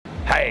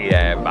Hey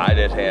everybody,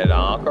 this here's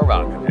Uncle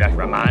Ruckus, just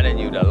reminding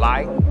you to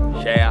like,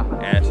 share,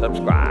 and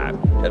subscribe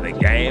to the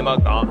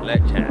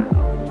GamerGauntlet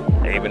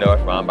channel, even though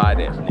it's run by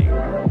this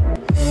Negro.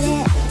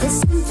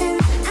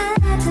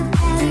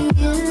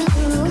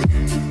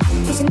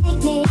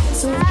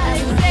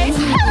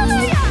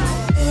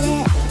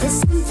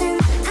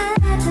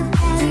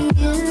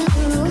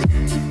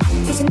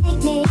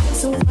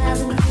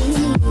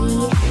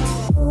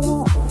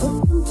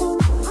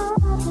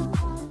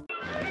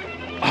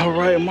 All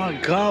right, my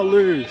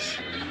gauntlers,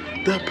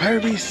 the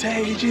Pervy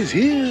Sage is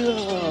here.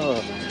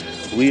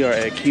 We are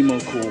at Kimo,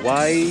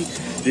 Kawaii.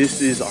 This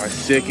is our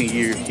second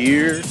year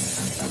here.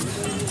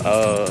 It's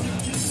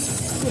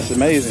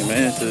amazing,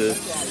 man, to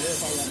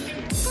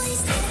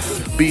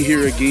be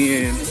here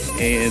again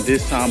and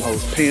this time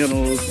host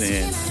panels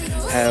and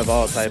have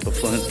all type of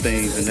fun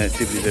things and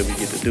activities that we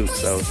get to do.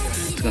 So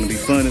it's gonna be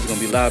fun, it's gonna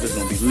be loud, it's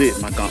gonna be lit,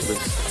 my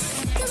gauntlets.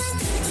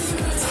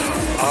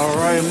 All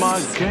right, my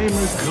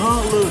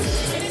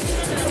GamerGauntlet.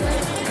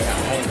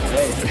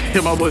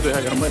 My boy said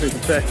I got money to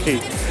pay.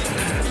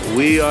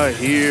 We are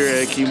here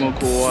at Kimo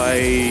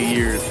Kawaii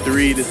year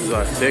 3. This is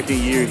our second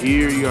year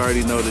here. You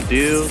already know the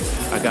deal.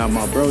 I got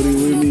my Brody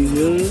with me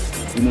here.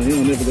 You know, he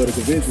don't never go to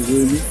conventions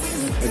with me.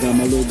 I got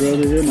my little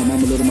brother here. My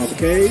mama let him out the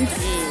cage.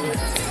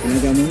 And I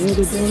got my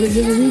other brother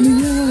here with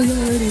me. Y'all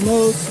already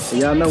know.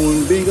 Y'all know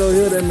when bingo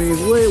here, that means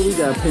what? We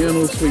got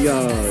panels for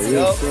y'all.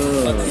 Yes,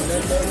 sir.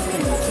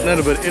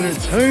 Nothing but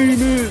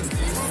entertainment.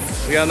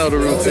 Y'all know the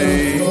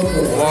routine,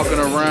 walking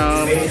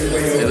around,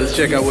 and let's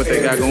check out what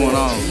they got going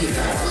on.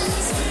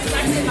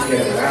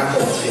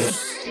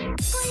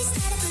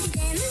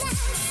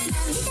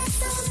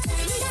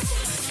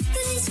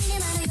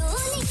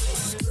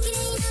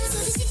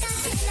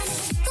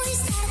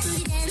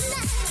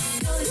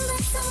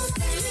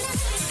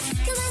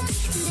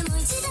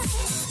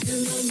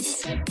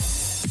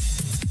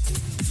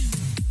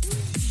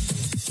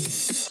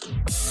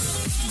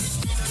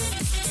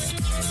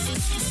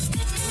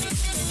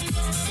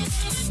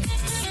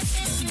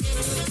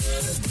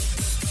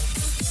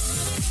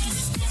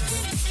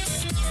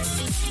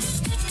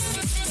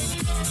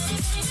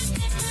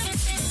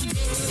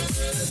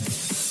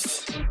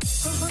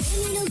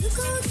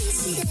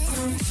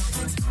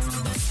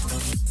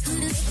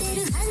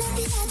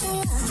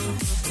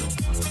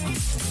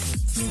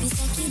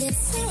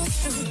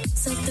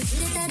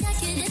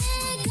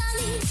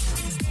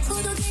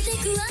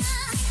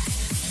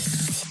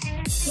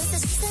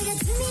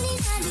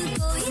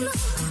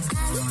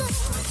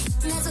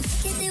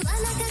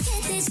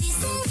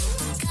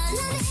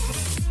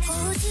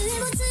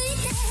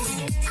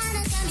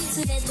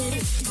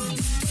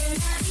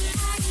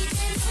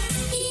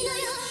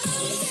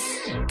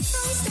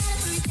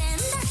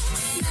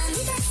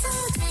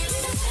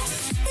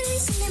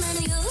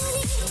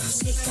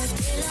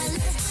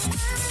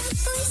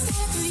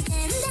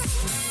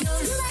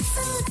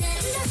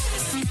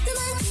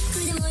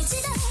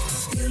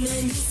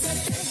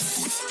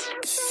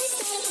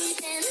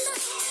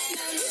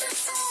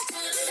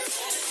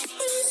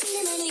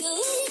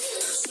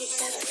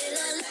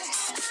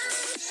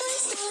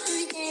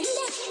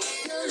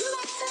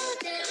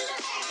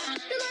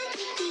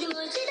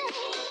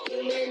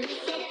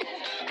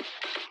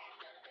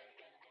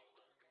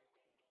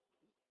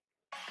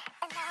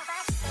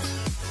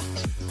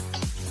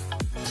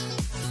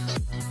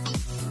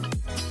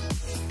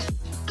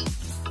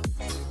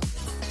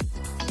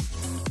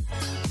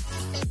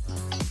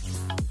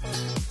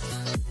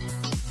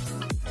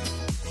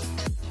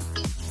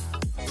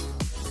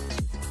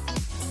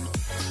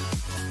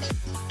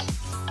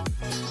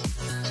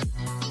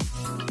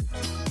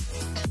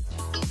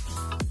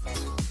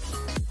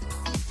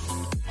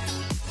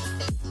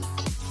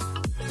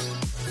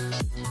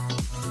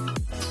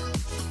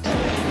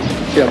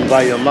 Yeah,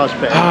 buy your lunch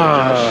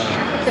bag.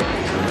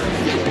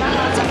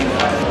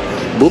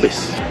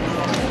 Boobies.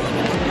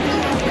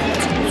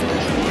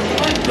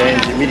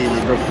 James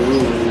immediately broke the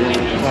rule.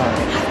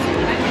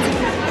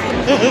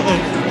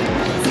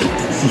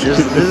 This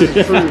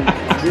is proof.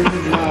 This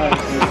is my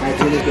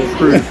identical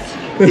proof.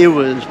 It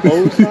was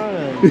both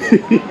sides.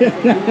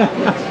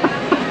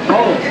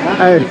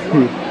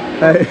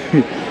 Hey,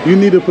 you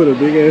need to put a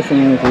big ass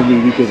sign for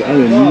me because I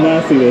did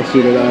not see that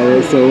shit at all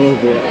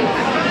whatsoever.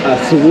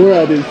 I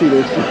swear I didn't see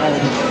that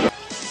shit.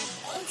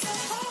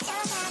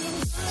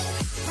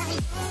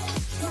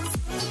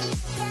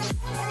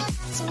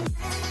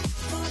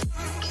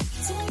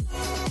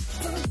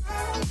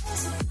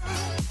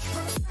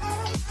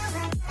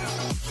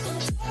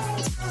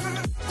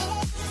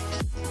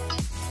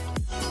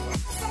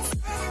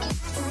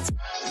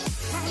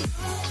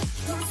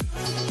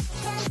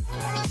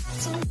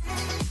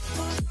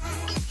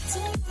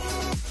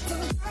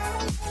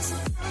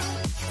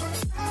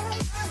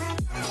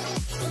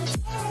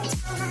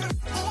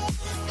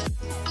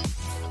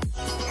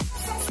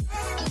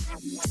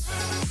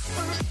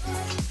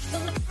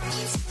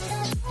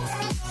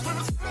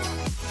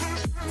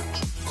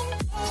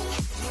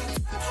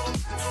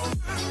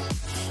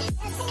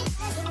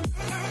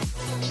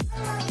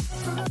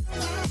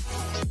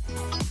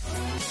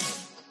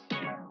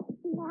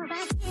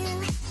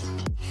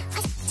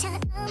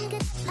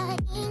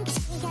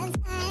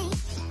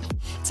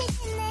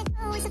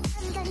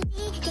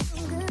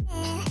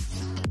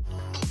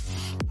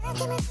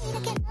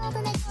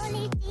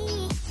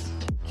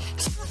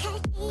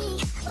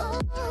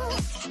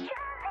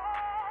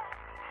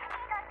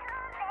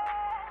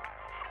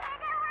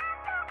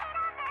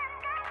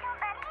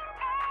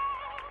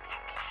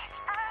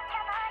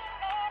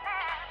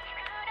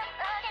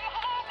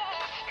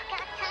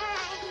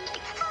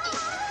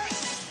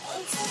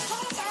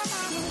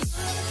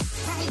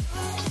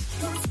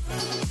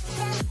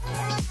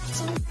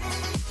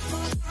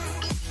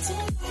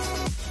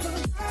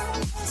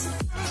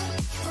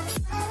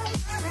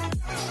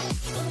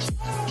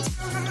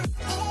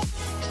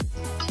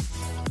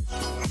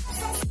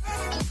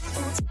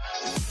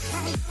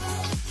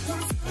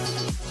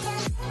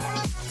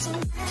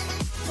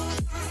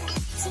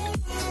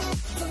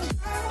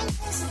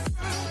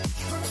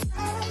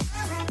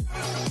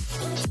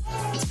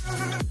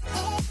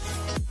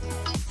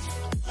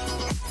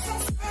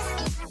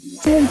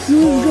 What's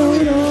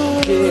going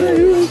on?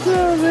 Hey, what's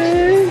up,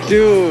 man?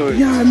 Dude.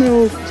 Yeah, I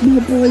know my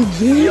boy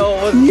Jay. Yo,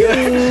 what's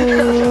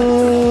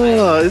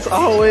good? It's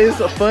always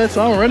a fun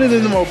time running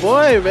into my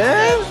boy,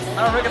 man.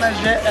 I don't recognize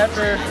Jet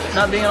after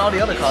not being in all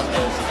the other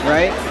cosplays,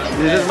 right?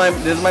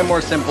 This is my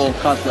more simple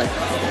cosplay.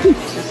 Good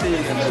to see you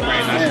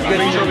again. Good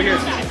to see you over here.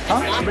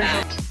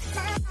 Huh?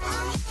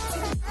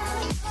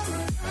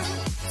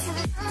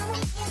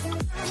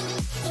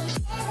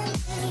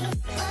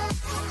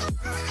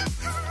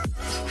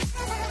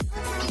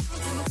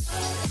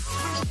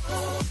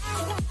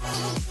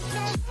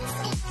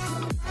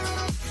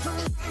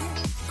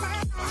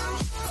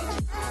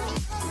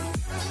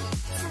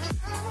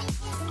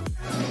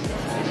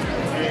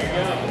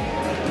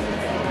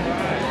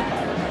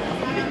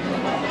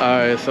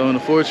 Alright, so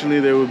unfortunately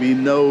there will be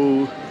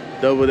no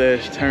Double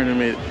Dash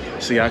tournament.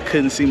 See, I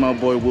couldn't see my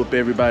boy whoop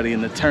everybody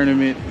in the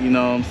tournament, you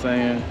know what I'm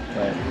saying?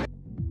 Right.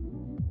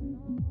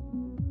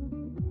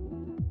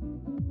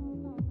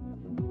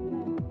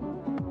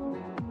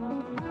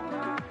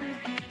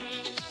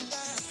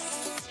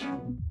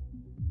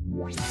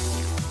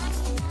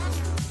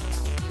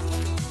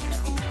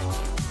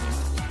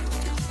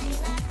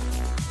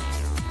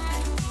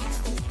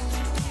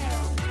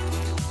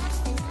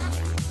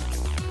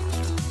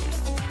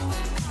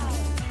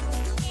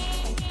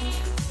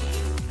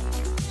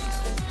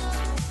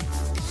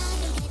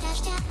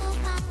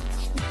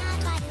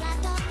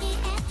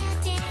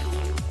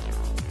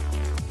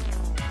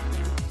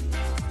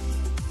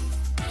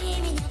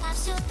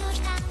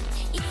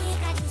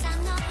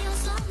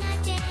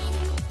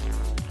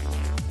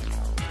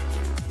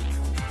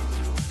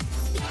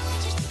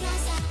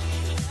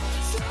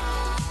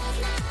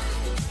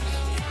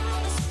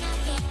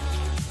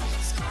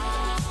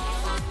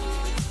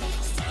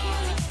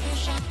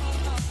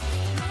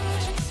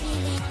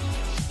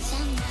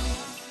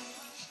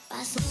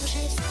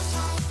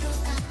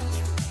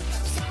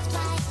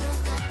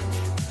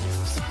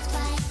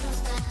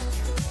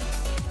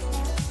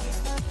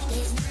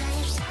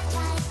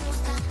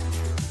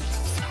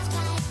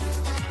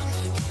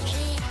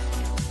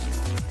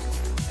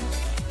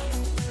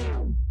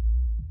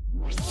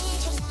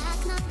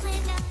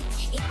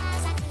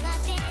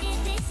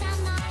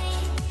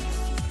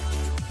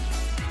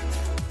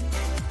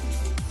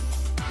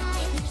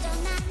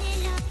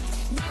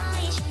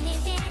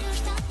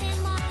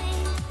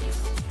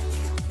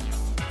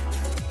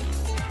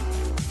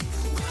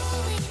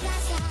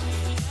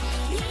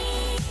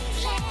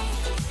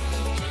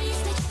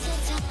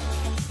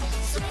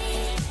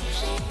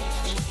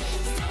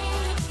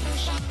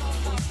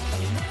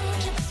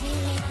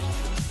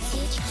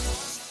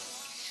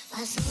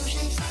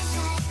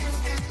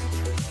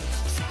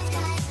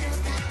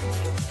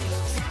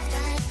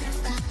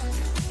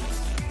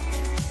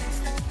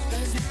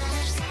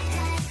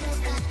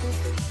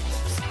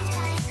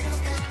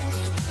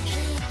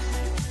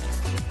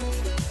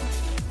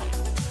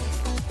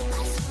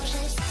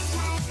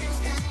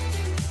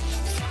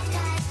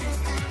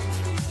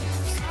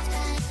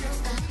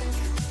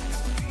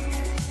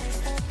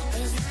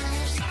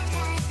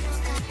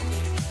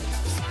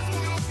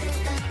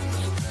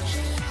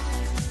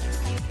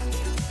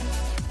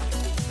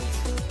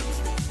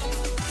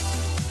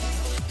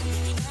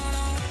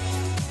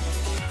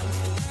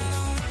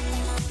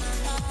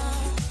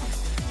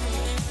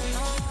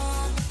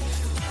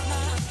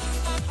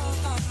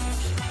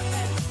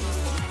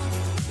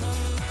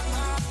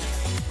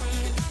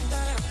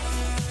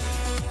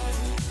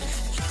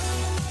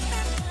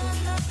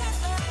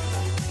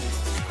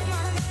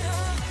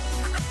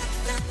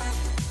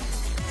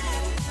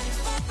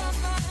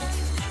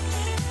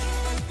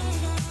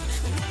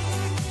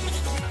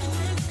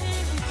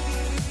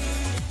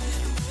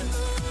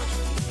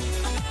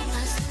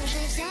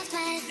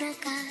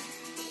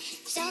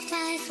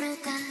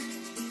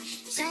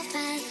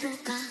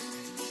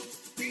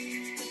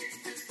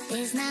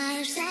 Ты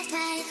знаешь, все в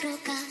твоих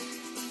руках,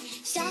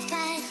 все в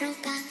твоих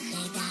руках,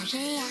 и даже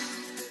я.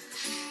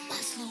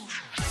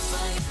 Послушай. В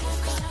твоих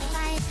руках, в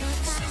твоих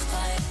руках, в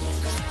твоих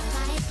руках, в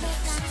твоих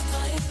руках, в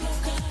твоих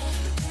руках.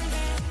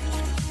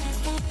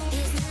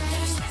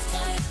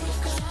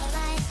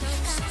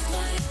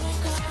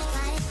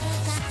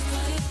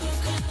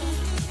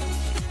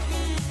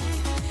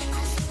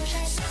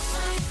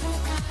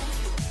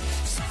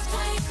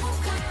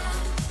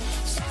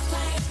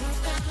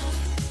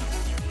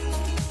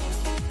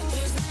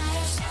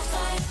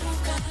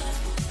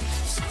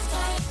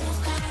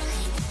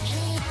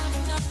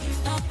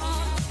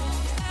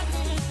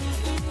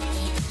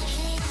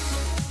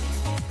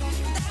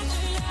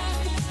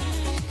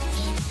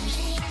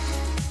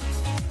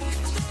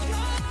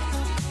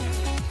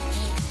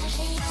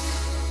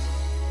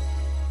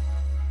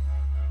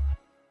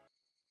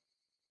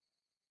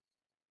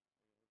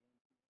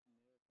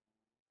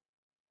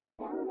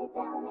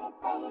 Love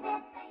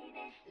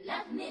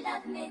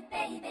me,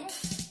 baby.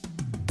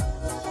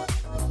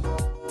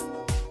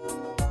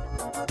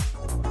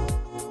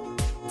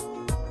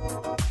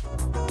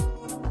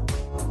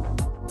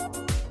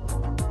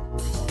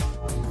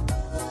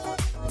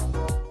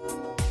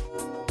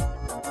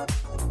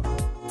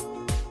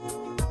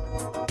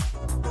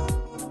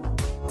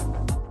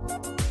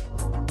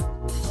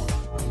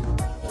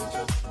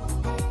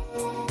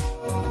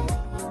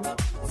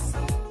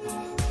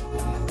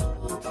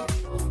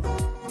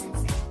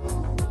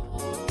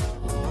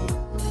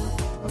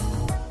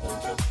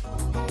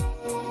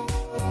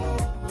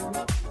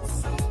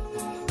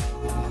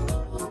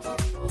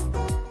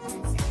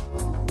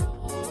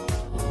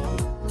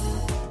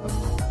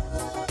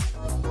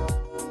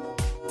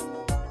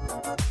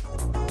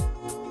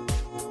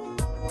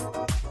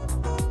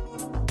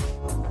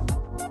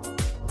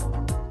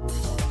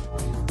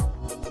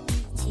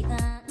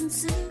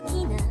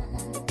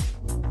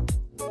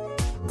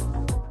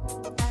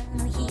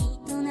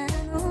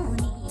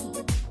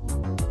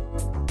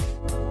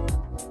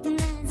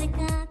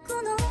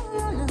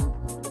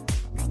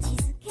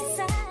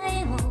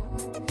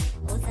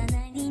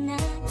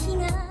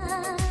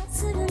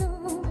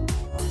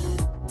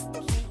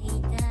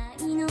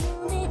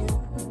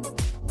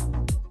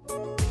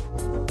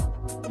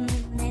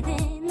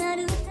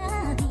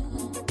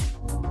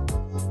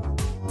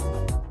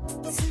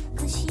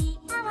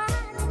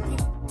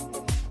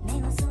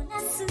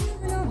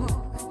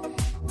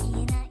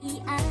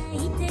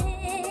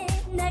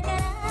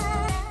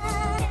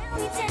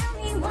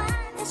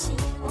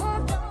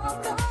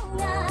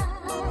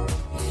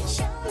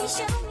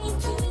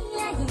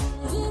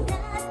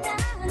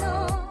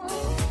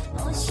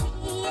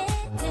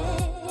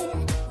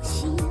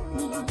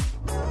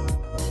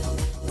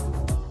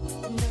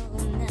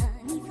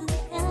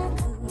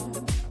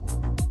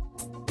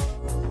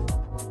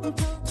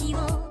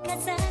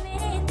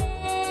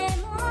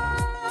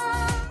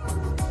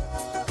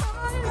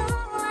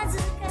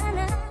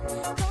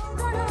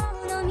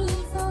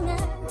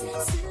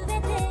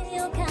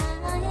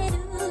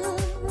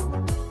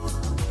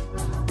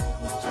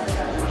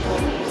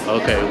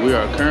 Okay, we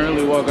are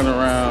currently walking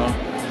around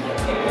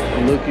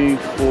looking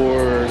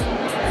for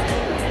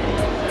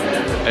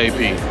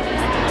AP.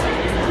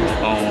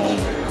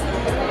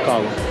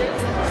 Call him.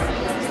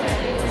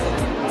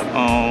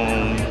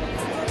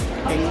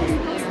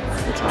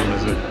 What time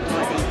is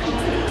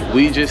it?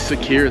 We just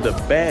secured the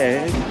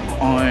bag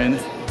on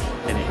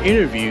an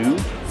interview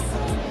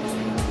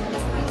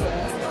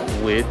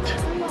with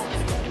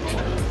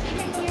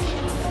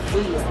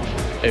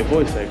a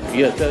voice actor.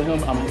 Yeah, tell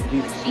him I'm Did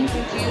you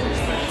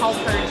help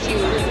her to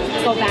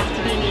go back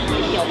to being able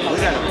to feel poker? We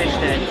gotta pitch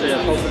that to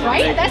Poker.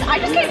 Right? I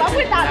just came up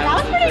with that. That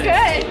was pretty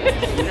good.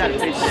 We gotta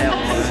pitch that.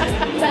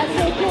 That's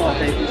so cool.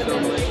 Thank you so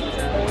much.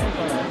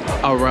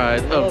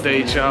 Alright,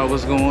 update y'all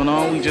what's going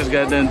on. We just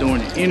got done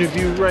doing an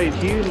interview right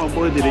here. My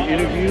boy did an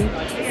interview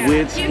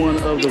with one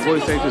of the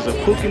voice actors of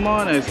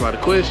Pokemon. Asked a lot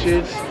of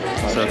questions.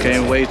 So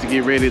can't wait to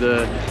get ready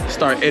to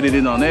start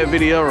editing on that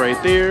video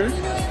right there.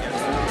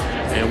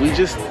 And we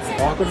just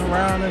walking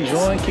around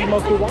enjoying Kimo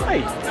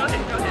Kawaii.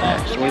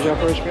 So when's your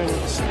first game?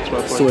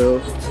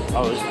 12.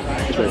 Oh,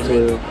 it's like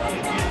 12.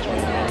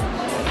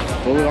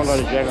 Well, we gonna go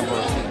to Dragon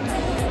Ball.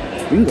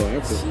 We can go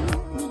after.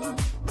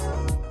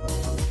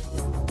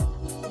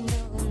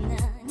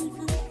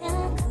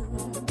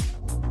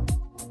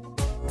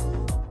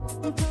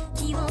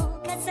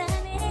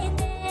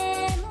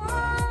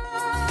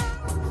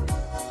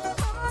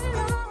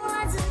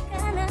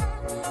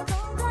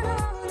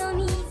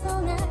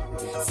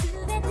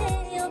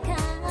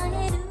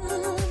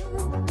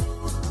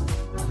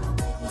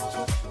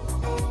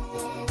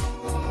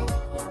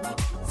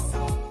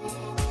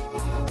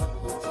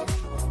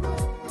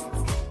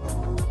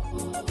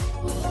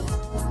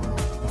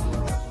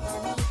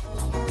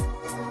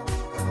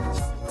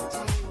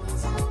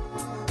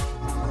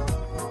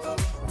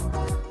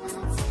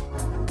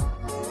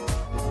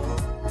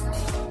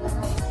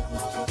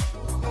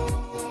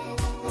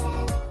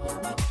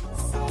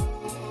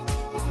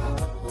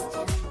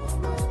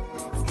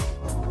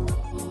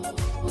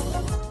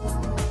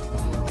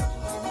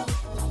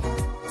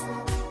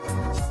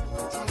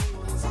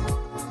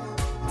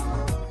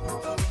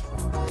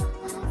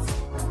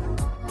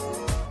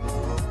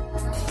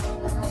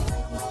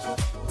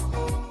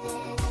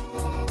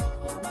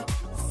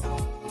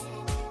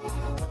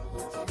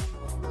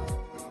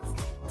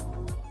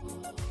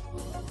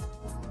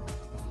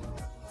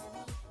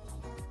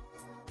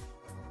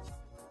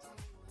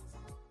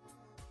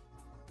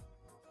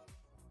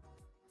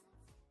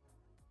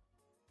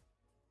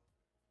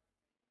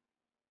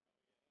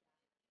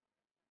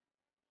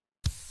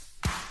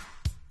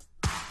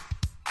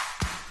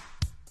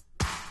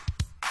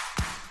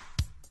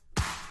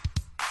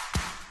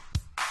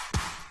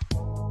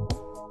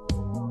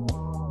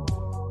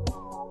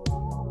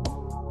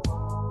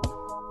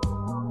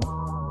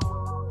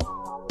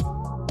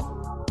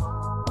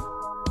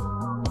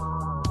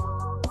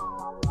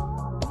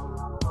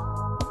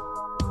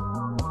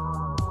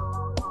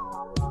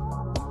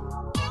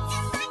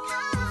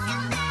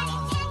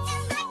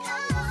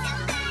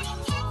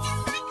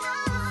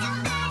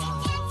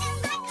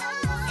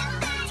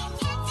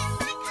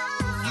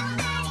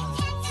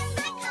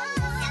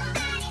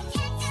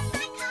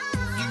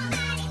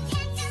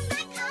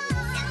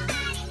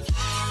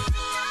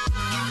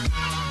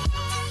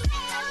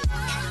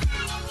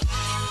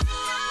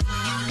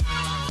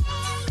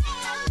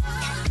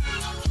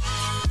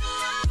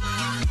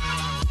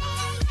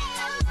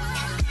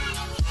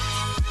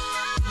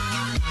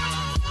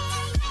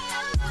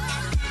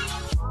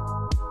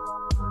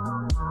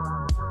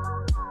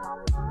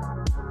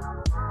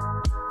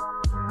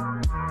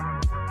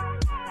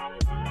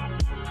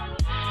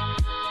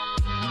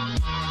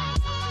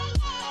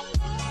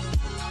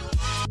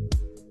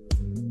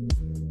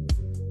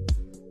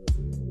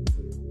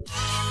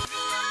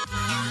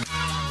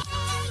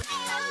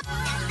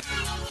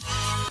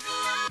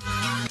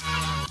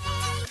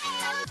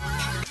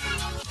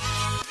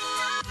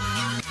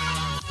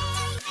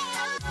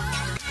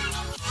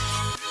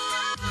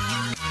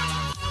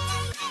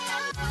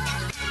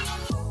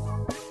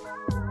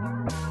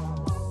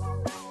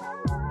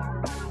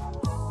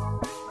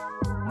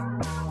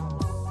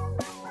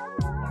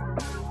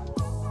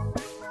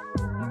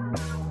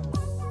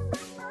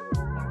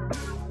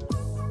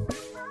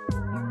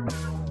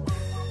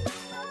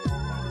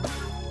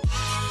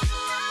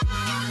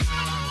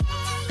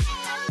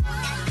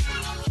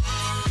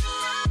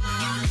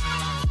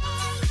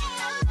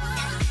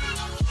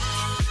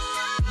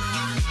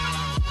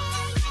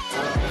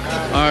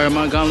 All right,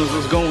 my gauntlets,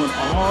 what's going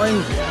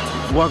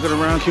on? Walking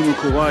around Kimo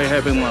Kawaii,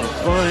 having a lot of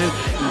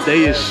fun.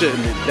 They is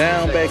shutting it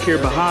down back here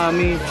behind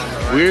me.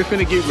 We're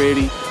finna get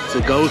ready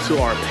to go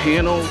to our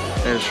panel.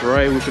 That's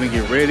right, we're finna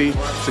get ready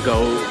to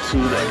go to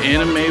the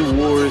Anime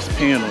Wars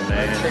panel,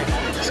 man.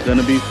 It's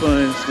gonna be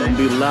fun, it's gonna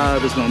be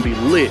live, it's gonna be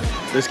lit.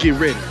 Let's get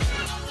ready.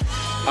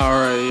 All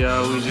right,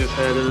 y'all, we just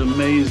had an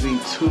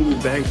amazing 2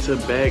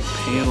 back-to-back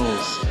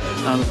panels.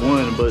 Not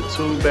 1, but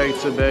 2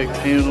 back-to-back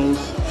panels.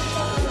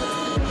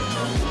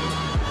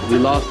 We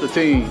lost the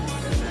team.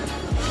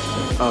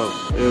 Oh,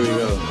 there we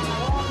go.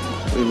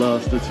 We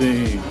lost the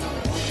team.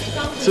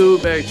 2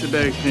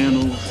 back-to-back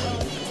panels.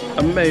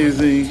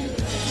 Amazing.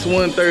 It's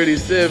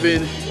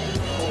 1:37.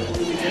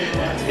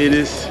 It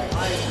is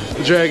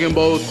Dragon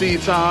Ball Z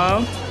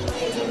time.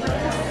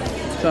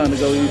 Time to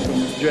go eat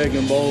some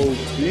Dragon Ball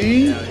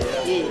Z.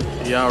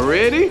 Y'all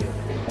ready?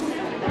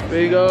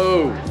 Big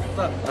O,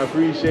 I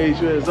appreciate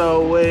you as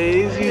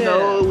always. You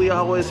know, we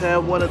always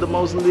have one of the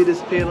most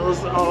elitist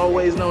panels,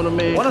 always known to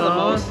man. One of the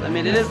most? I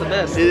mean, it is the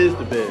best. It is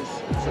the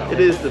best. It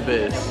is the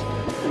best.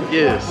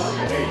 Yes.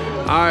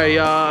 All right,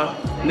 y'all.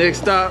 Next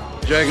stop,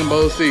 Dragon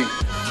Ball Z.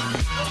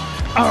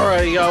 All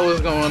right, y'all,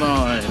 what's going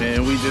on?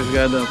 And we just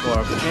got done for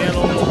our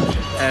panel,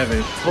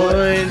 having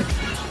fun.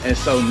 And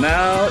so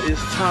now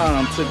it's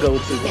time to go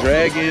to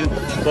Dragon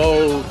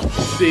Ball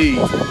Z.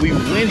 We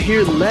went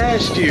here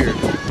last year,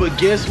 but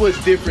guess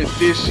what's different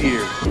this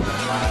year?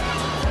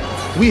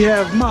 We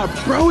have my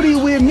Brody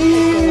with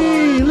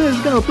me.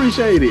 Let's go,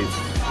 appreciate it.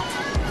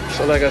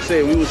 So like I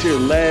said, we was here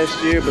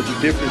last year, but the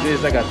difference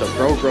is I got the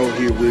bro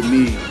here with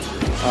me.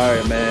 All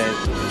right,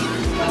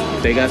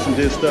 man. They got some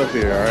good stuff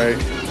here, all right?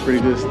 Pretty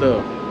good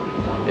stuff.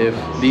 If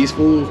these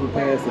fools would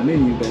pass the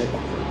menu back.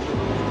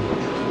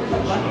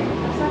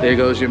 There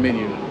goes your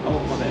menu.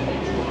 All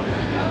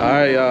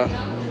right, y'all.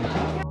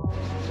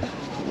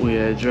 We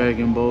at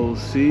Dragon Ball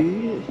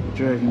Z.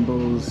 Dragon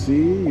Ball Z,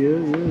 yeah,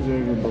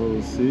 Dragon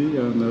Ball Z.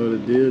 Y'all know the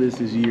deal. This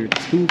is year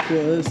 2 for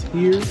us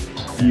here.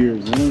 Year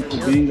 1 for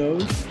Bingo.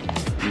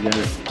 We got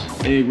an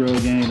egg roll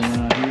game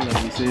around here.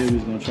 Like we said, we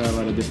was gonna try a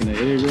lot of different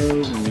egg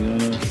rolls, and we're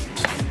gonna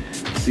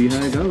see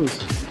how it goes.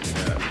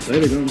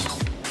 Later, guys.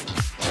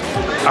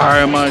 All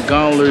right, my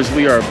gauntlets,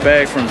 we are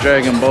back from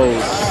Dragon Ball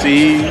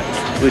Z,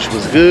 which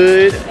was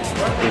good,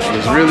 which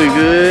was really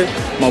good.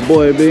 My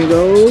boy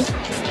Bingo,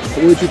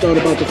 what you thought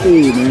about the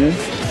food, man?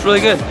 It's really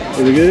good.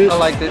 Really good? I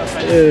liked it.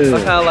 Yeah. I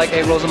kind of like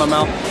egg rolls in my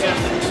mouth.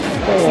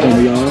 Oh,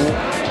 y'all.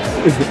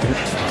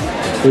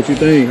 What you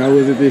think? How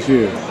was it this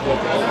year?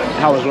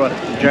 How was what?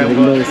 Dragon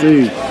Ball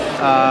Z.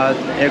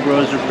 Egg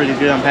rolls were pretty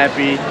good. I'm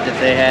happy that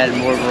they had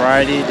more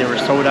variety. They were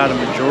sold out a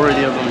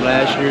majority of them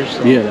last year.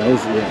 So Yeah, that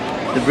was,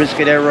 yeah. the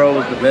brisket egg roll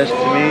was the best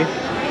to me.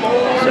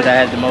 So that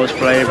had the most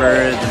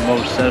flavor, the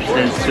most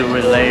substance to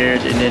it,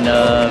 layered. And then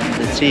the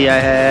tea I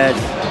had,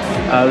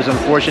 it was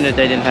unfortunate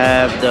they didn't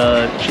have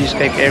the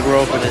cheesecake egg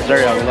roll for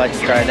dessert. I would like to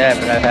try that,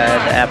 but I've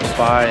had the apple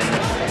pie and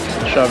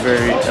the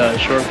strawberry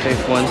shortcake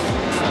one.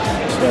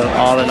 So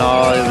all in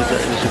all, it was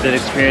a good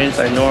experience,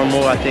 like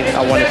normal. I think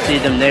I want to see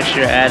them next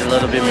year add a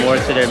little bit more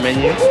to their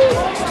menu.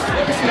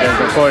 Because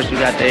of course you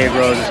got the egg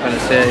rolls, it's gonna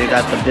say you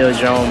got the Bill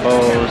Jones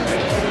bowls.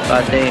 So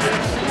I think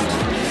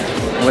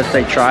once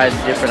they try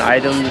different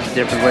items,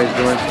 different ways of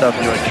doing stuff,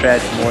 you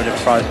attract more to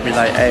probably be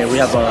like, hey, we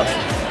have a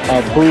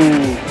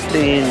boo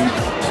themed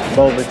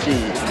boba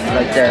tea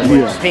like that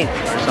with pink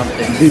or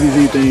something.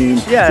 DBZ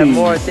themed. Yeah, teams.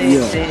 more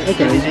things,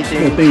 Okay. DBZ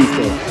themed theme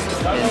teas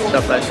stuff. and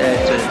stuff like that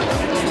to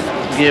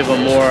give a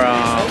more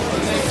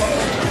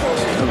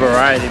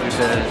variety,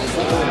 because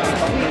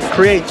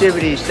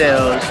creativity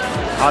sells,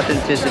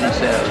 authenticity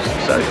sells.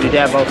 So if you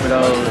have both of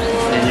those,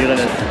 then you're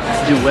gonna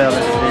do well in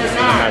the business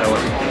no matter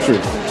what.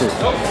 True.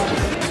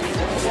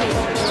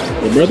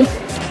 Well, brother?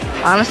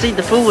 Honestly,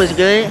 the food was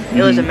good.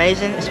 It was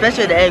amazing,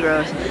 especially the egg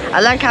rolls. I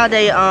like how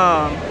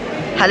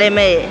they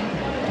made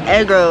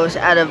egg rolls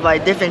out of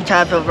like different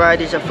type of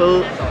varieties of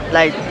food,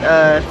 like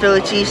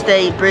Philly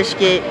cheesesteak,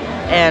 brisket,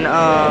 and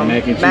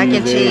mac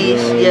and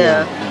cheese.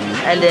 Yeah,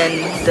 and then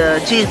the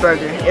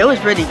cheeseburger. It was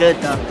pretty good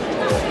though.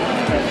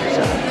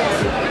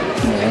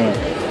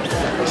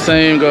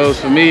 Same goes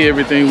for me.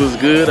 Everything was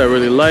good. I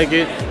really like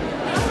it.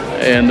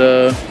 And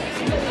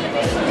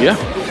yeah.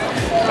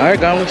 All right,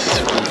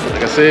 gauntlets.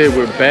 Like I said,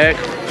 we're back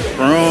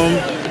from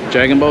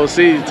Dragon Ball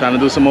Z. Time to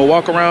do some more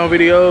walk around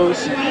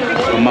videos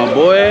with my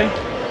boy.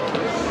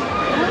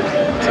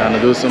 Time to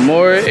do some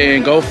more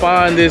and go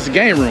find this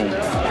game room.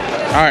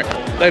 All right,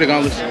 later,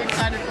 gauntlets.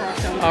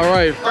 All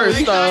right,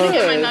 first off,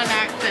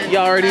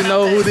 y'all already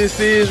know who this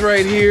is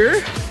right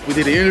here. We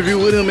did an interview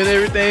with him and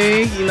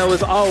everything. You know,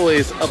 it's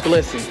always a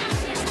blessing,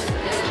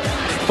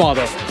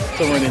 Father,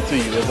 to run into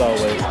you as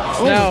always.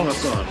 Now,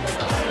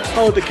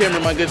 hold the camera,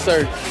 my good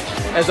sir,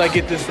 as I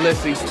get this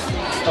blessing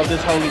of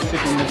this holy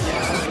sickness.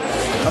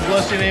 I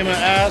bless your name in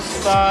ass,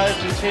 thighs,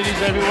 and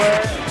titties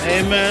everywhere.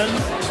 Amen.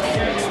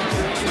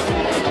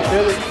 I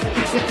feel it.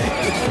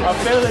 I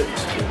feel it.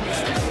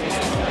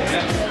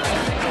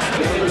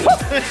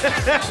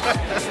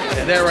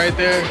 And that right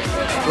there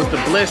was the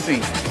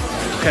blessing.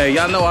 Okay,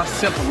 y'all know I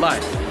simp a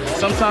lot.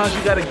 sometimes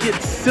you gotta get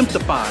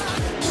simplified,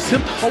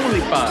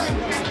 simp-holified.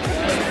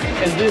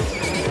 And this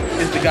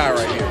is the guy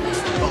right here.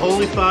 The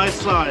Holy Thigh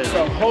Sire.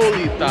 The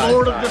Holy Thigh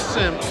Lord of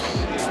Sire. the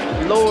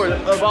Simps. Lord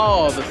of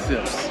all the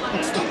simps.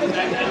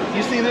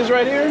 You see this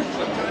right here?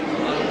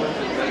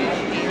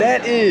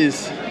 That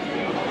is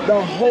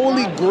the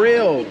Holy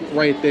Grail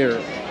right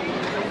there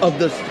of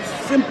the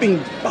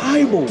simping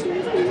Bible.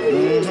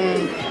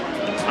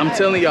 I'm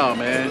telling y'all,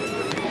 man.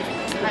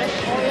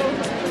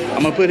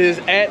 I'm gonna put his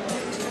 @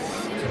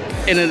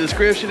 in the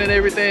description and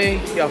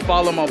everything. Y'all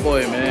follow my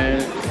boy,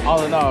 man.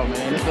 All in all,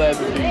 man, it's glad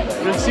to see you.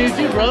 Good to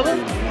see you, brother.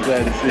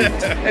 Glad to see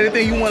you.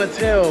 Anything you want to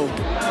tell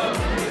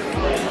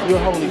your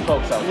holy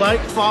folks out there?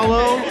 Like,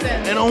 follow,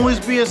 and always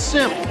be a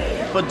simp,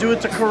 but do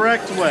it the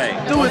correct way.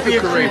 Do it the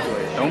correct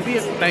way. Don't be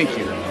a, thank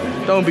you.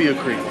 Don't be a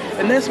creep.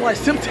 And that's why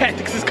Simp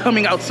Tactics is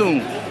coming out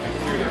soon.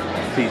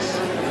 Peace.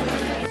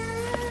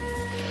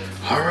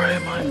 All right,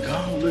 my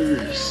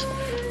gamblers.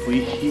 We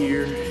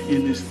here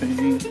in this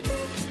thing.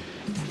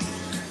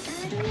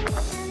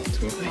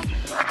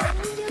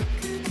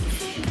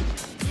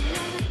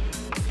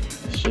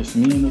 It's just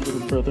me and the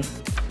little brother.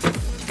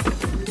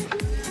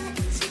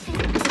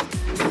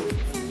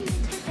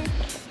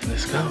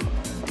 Let's go.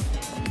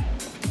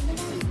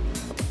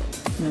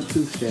 Not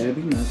too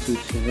shabby, not too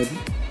shabby.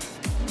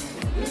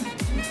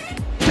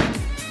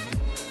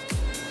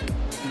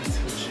 Not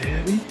too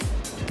shabby.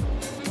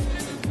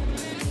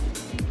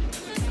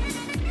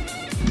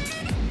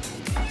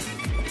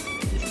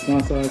 It's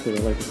outside because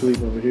I like to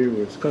sleep over here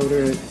where it's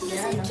colder at.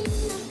 Yeah, I know.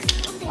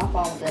 I'll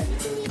follow that.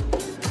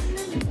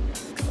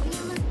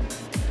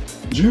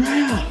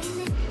 Jiraiya!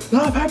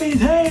 La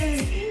Papite!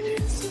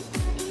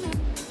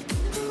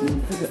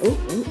 Oh,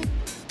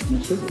 my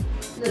sugar.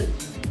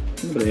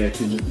 Nobody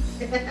acting. Turn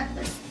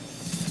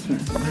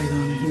the light on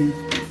in here.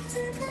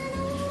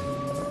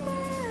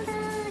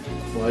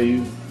 While you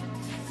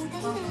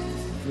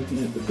looking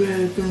at the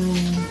bathroom.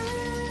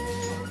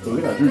 Oh,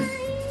 we got a drink.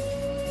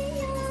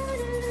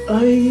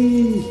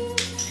 Aye!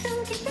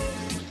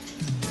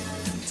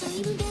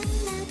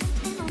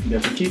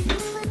 That's a keep.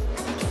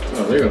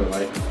 Oh, there goes the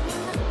light.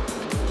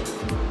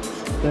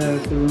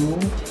 Bathroom.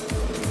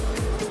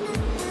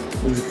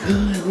 Looks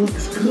good,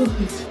 looks good.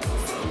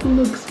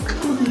 Looks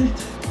good.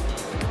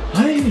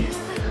 Hey,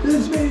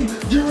 it's me,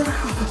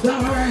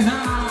 Jiraiya.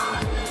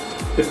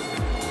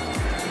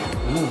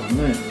 Oh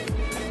man.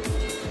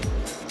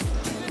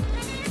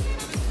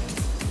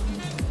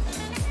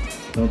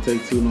 Don't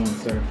take too long,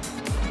 sir.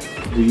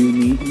 Do you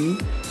need me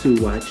to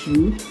watch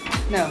you?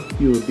 No.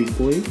 You a big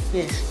boy?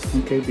 Yes.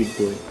 Okay, big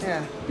boy.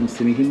 Yeah. I'm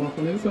sending him off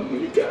on this something,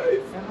 you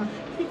guys.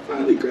 He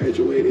finally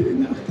graduated and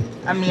now.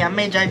 I mean, I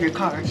may drive your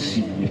car.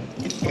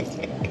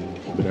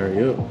 But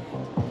hurry up.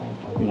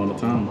 You want the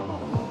time?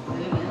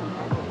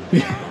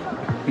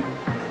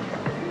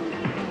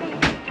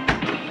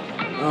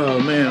 Oh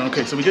man,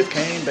 okay, so we just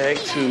came back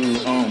to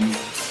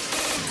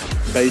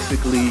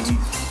basically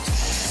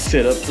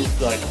set up to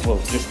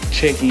just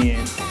check in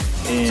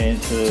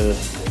and to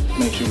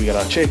make sure we got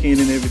our check-in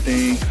and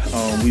everything.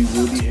 We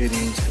will be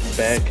heading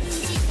back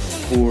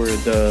for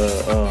the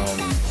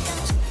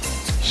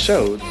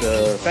show,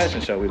 the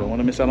fashion show. We don't want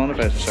to miss out on the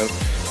fashion show.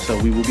 So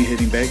we will be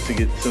heading back to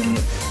get some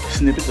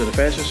snippets of the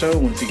fashion show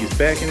once he gets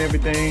back and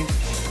everything.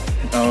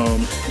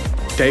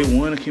 Day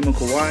one of Kimo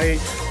Kawaii,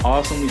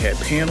 awesome. We had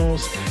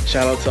panels.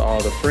 Shout out to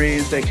all the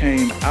friends that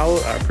came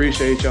out. I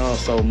appreciate y'all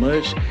so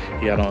much.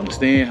 Y'all don't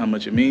understand how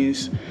much it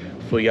means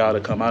for y'all to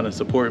come out and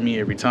support me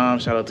every time.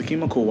 Shout out to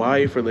Kimo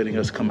Kawaii for letting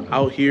us come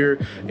out here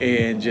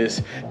and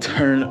just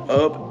turn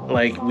up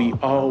like we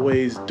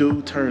always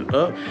do, turn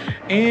up.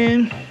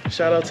 And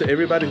shout out to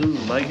everybody who's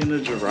liking the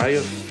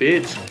Jiraiya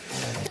fit.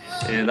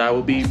 And I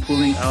will be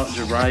pulling out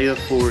Jiraiya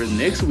for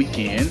next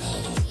weekend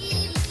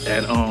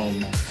at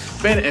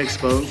Fan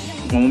Expo.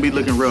 I won't be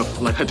looking rough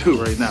like I do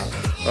right now.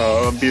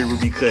 Beard will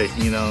be cut,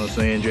 you know what I'm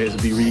saying? Dress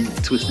will be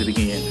re-twisted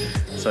again.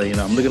 So, you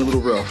know, I'm looking a little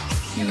rough,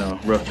 you know,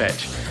 rough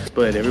patch.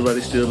 But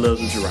everybody still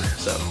loves the Jiraiya,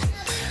 so.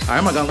 All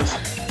right, my gauntlets.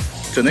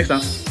 Till next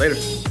time, later.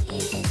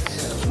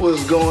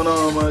 What's going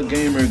on, my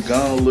gamer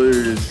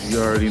gauntlets? You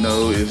already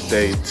know it's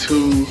day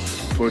 2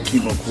 for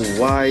Kimo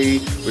Kawaii.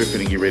 We're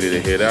finna get ready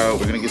to head out.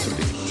 We're gonna get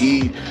something to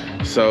eat.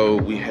 So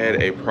we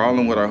had a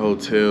problem with our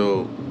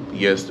hotel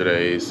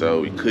yesterday,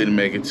 so we couldn't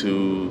make it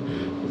to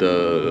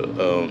the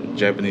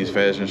Japanese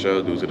fashion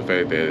show due to the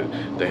fact that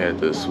they had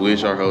to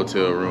switch our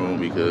hotel room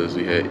because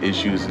we had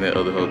issues in that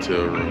other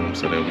hotel room.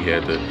 So then we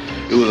had to,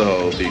 it was a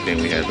whole big thing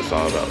we had to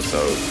solve out.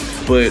 So,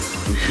 but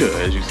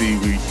as you see,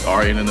 we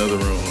are in another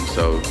room,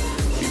 so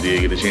we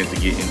did get a chance to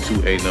get into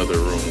another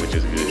room, which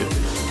is good.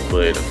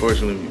 But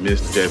unfortunately, we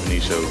missed the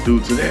Japanese show due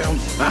to them.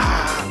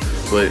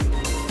 But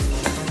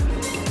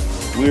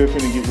we're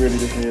finna get ready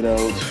to head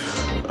out.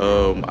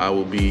 I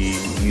will be,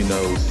 you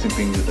know,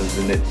 simping the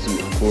Zenitsu,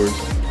 of course.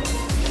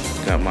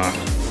 Got my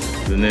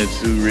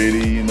Zenitsu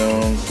ready, you know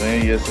what I'm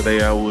saying?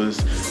 Yesterday I was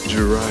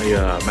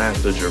Jiraiya,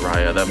 Master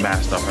Jiraiya, the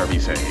Master Harvey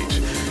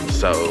Sage.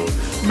 So,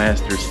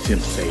 Master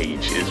Simp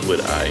Sage is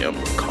what I am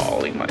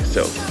calling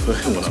myself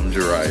when I'm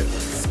Jiraiya.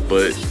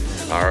 But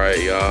All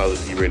right, y'all,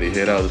 let's get ready to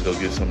head out. Let's go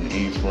get something to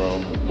eat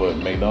from, what,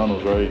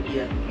 McDonald's, right?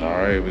 Yeah. All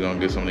right, we're gonna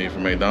get something to eat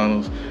from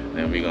McDonald's,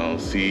 and we're gonna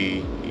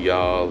see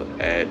y'all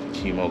at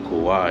Kimo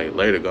Kawaii.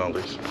 Later,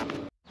 Gauntlets.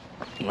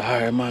 All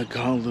right, my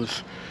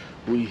Gauntlets,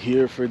 we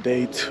here for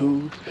day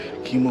 2,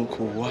 Kimo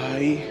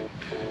Kawaii,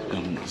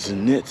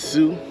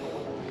 Zenitsu,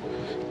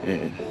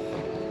 and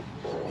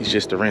he's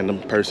just a random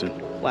person.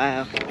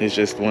 Wow. He's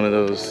just one of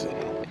those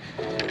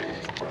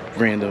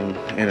random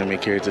anime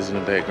characters in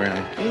the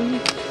background.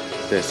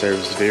 That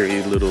serves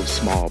very little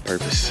small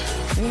purpose.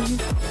 He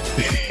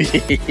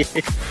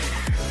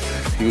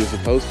was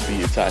supposed to be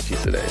Itachi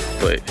today,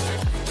 but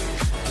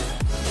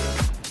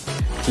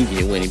he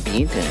didn't want to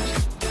be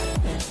Itachi.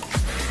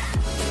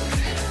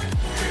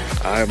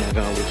 Alright, my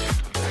Gauntlets.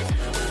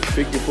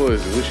 Pick your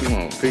poison. What you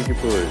want? Pick your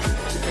poison.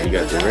 You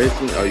got the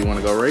racing? Oh, you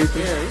want to go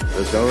racing? Yeah.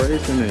 Let's go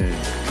racing then.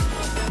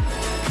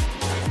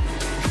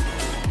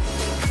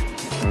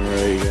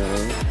 Alright,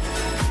 y'all.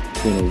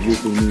 Gonna get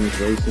some new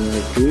racing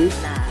right quick.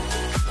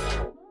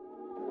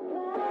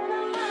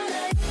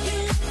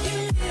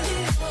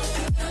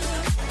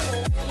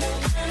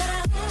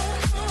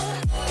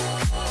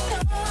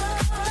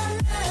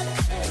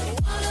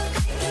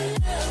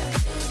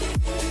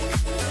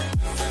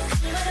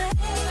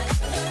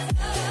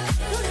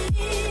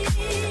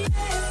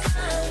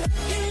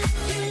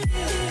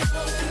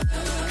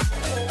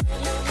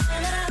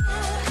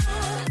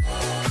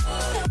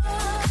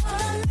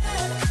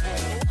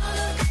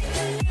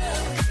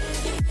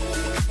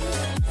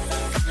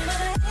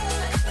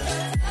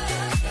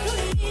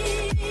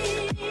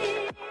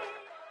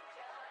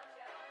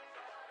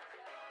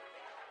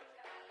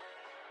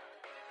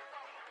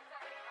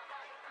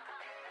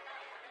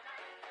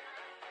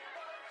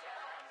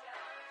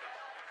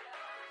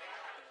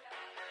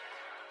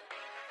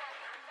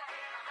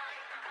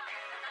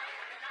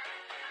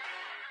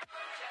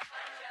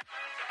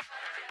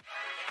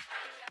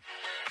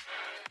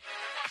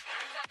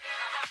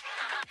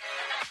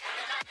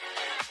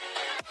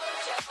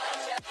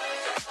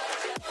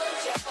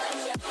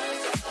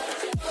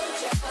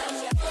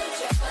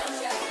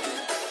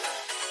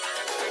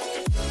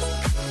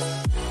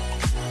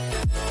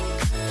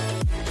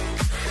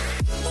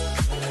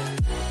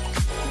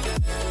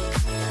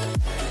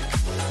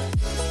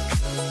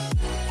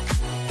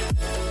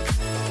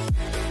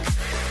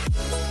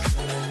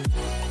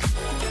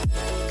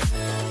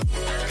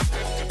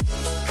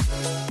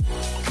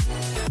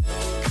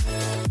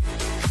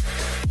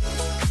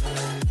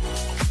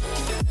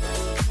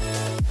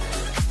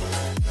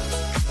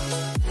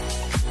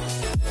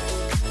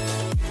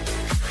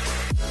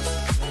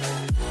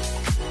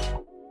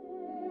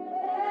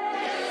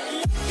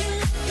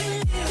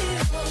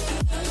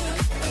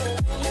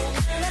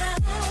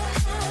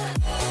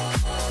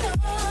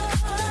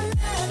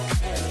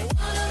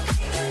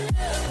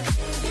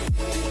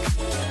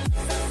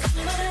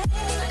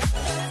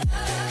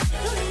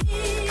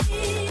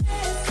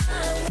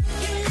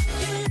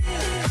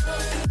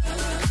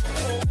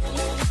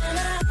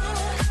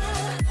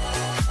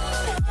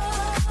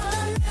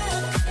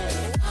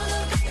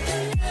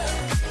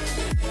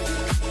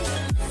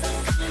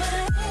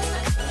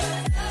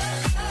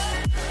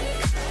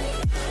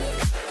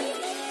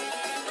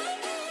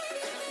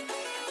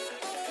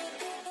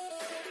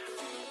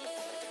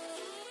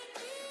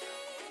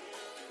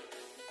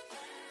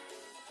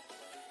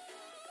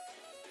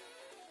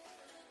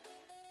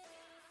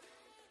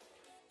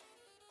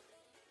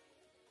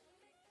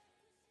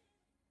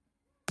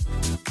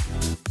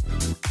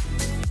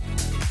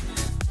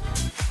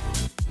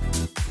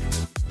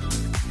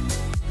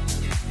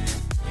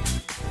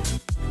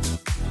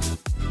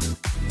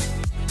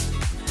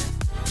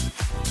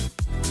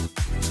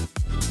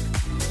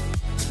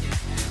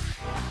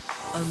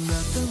あな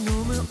た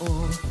の目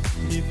を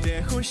見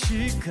てほ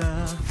しい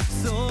か、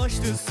そ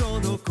してそ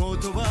の言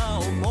葉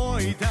を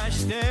思い出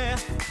して、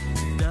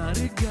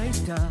誰がい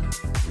た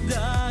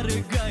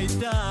誰がい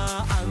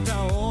た、あん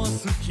たを好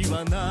き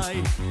はな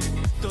い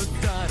と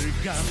誰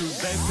が、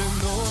全て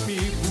の身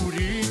振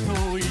り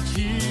と一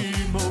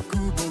目僕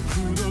の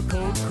心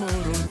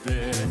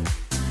で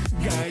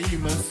がい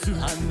ます。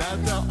あな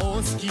たを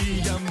好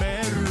きや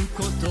める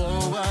こと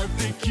は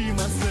でき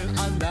ません。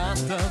あな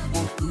た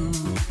僕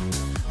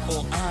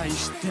を愛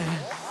して、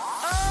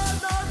あ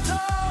なた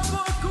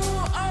僕を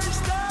愛し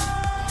て、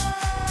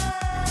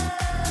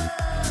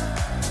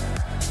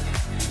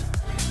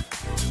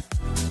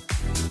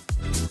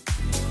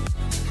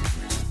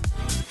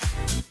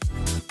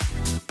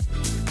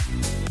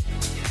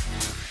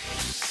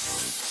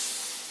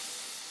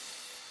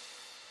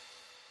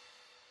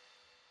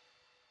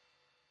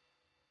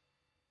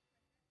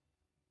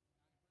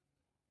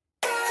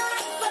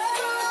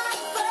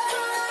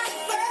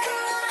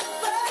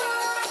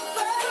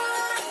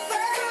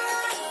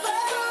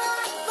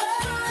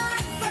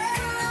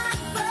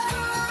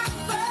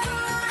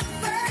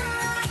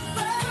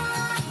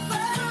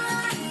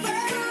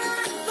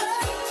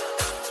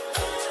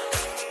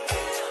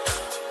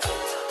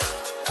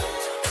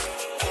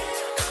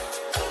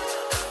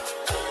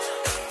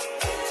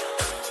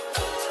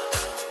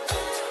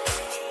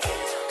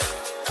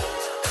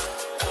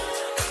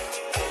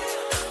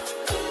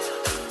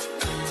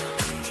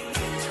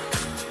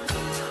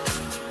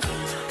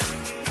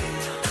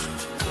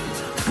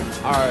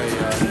Alright,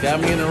 he got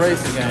me in the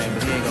racing game,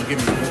 but he ain't gonna give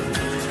me the pussy.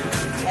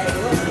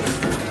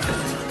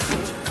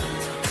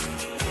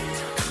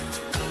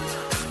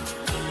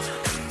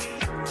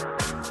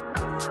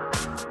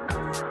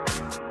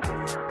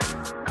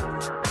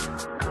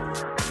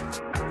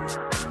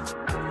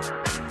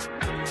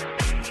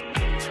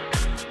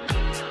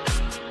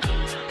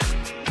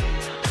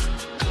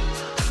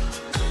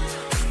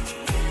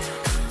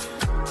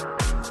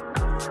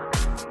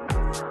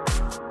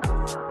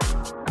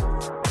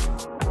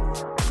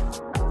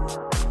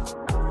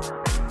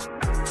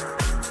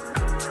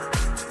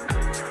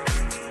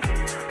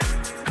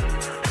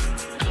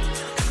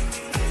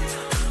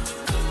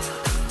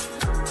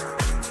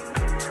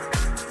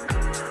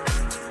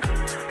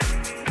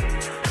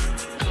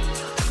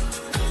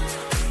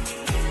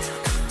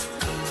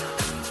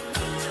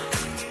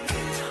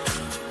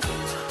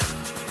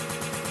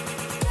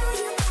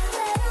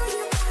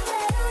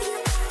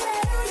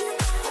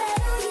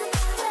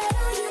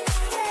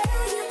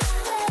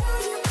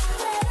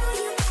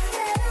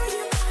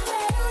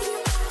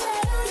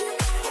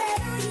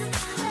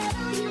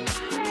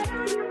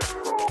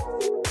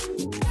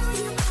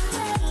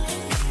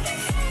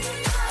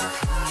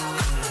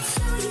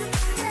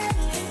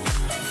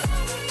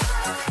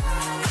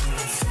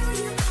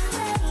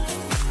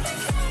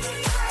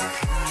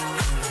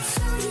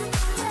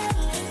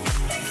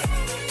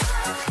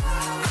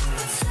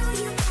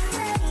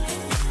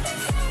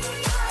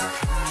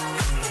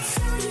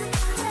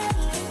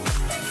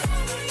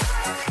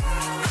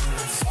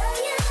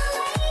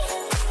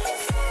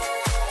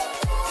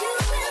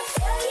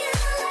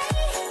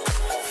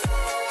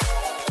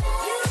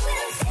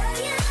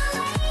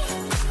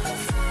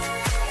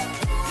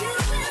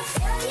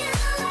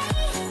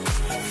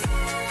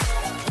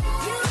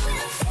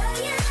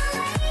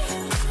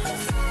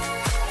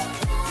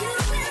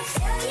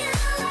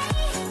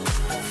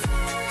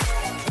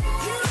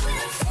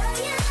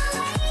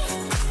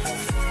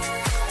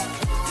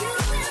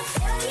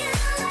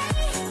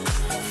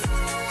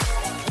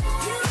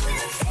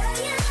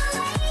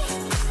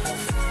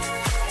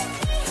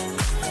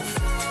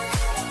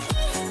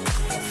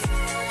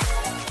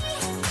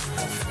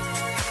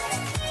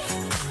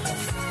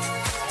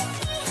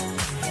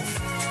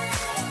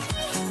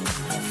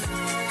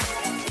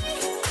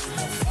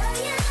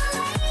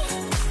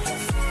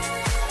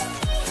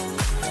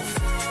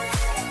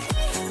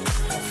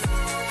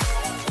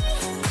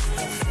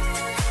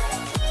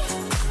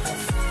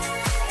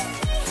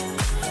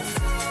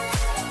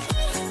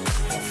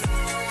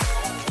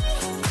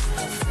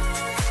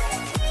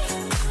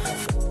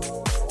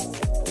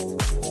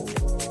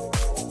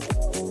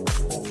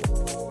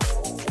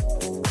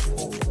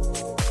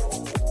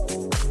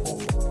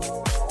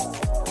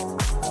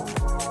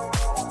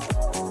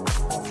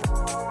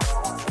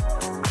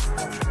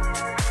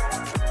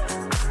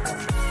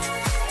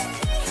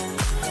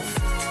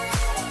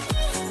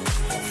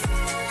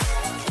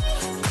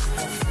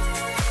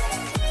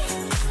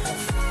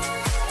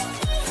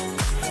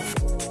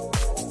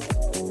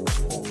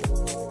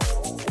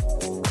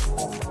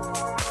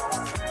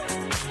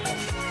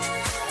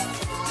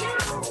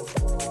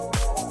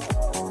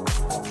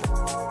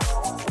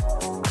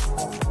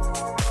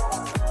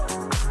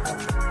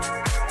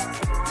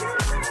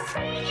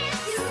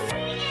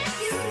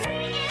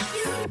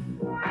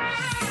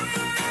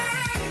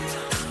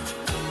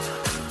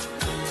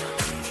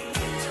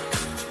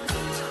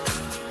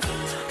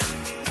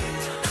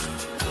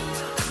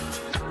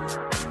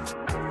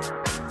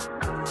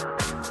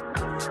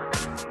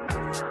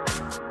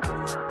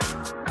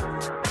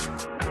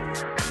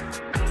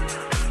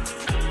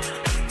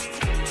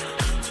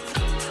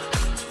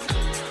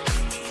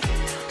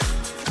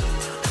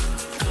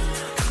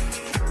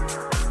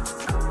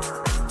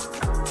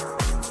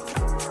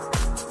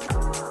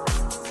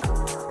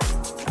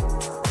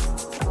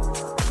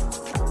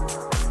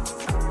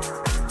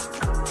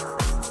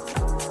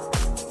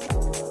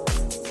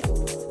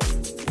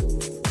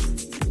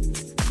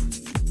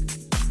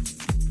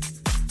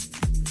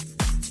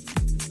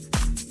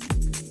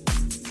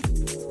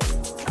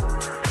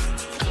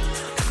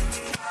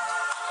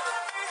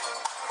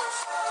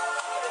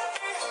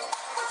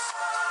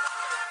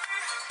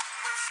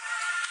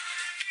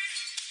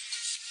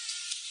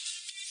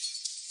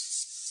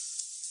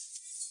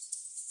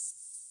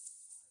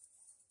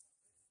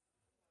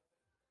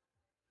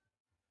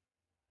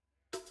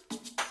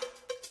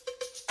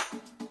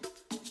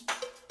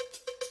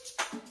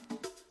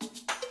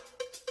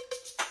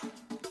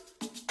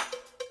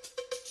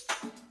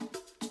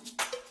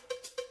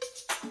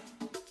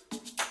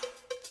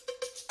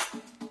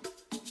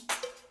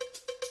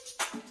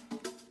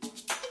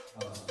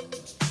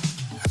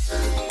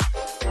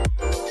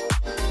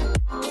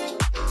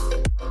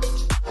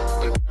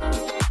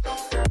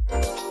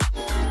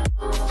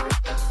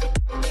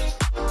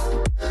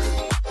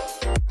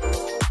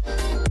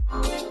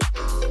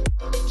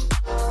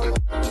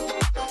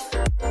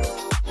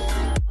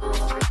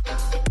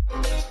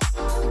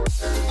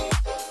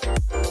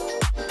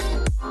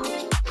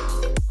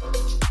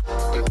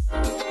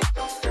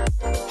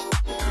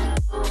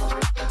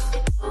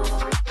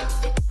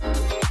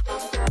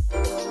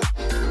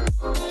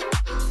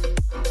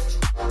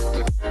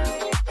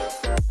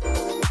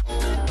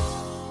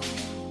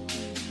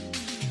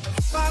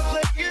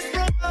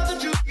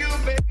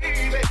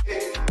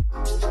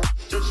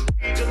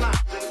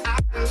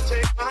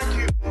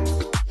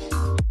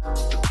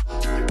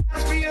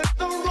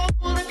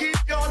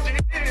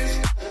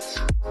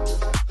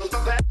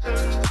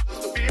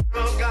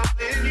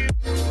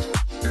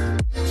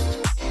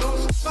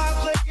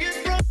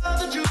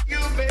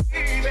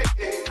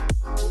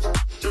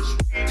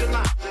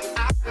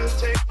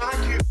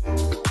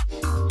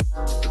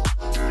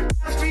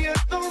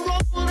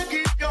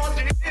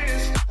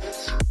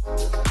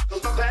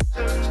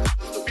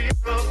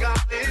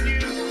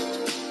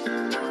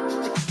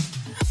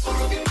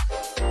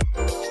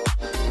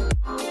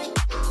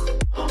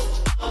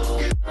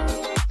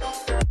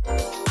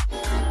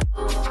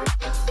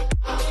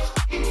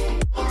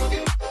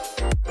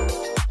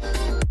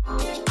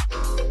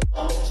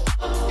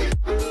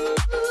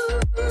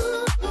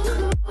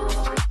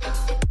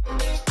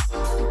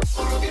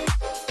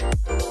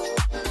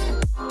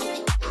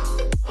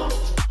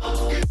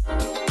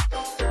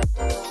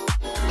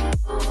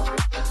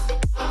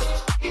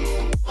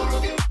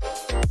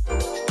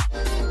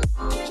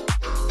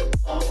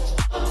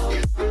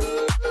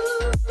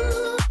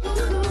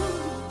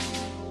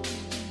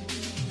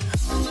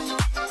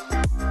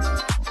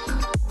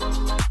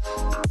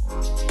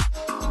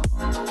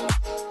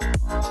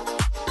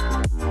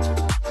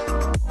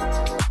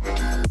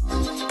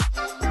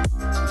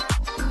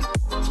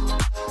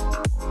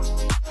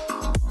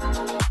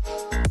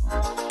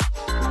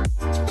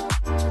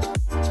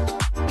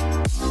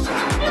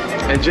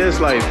 And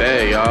just like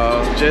that,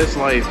 y'all, just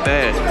like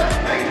that,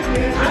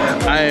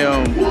 I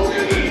am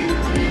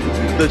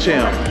the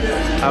champ.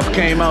 I've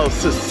came out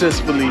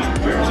successfully.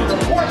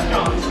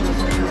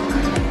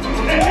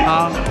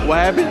 What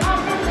happened?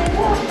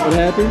 What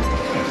happened?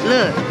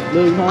 Look,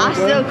 I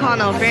still call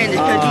no fairness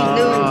because he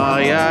knew.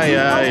 Yeah.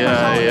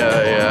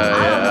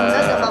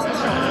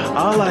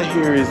 All I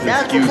hear is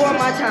That's excuses. before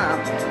my time.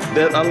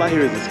 All I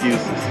hear is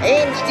excuses.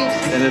 Ain't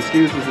excuses. And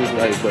excuses is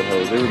like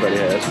buttholes. Everybody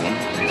has one.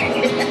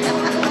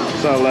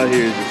 So all I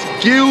hear is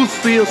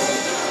excuses.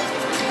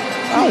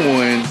 I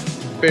won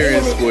fair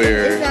and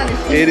square.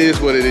 It is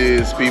what it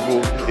is,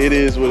 people. It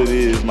is what it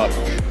is.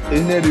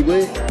 Isn't that the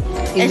way?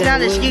 It's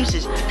not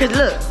excuses. Cause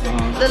look.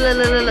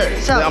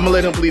 So I'm gonna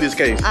let him plead his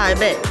case. I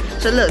bet.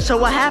 So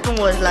what happened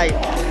was like,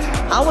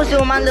 I was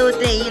doing my little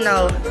thing, you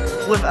know,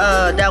 with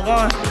that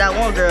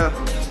one girl.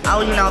 I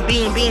was, you know,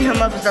 beating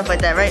him up and stuff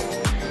like that, right?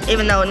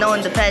 Even though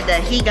knowing the fact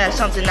that he got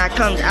something that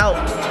comes out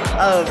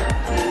of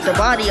the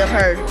body of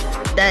her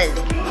that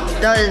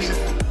does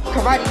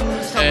karate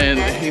moves or something And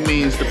like that. he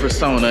means the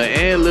persona.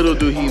 And little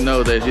do he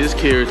know that his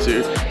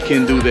character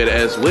can do that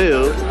as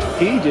well.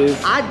 He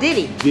just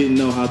didn't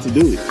know how to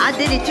do it. I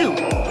did it too.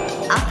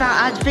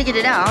 I figured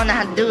it out. I don't know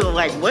how to do it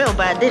like well,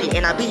 but I did it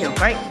and I beat him,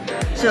 right?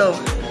 So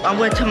I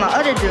went to my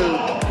other dude.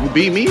 You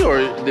beat me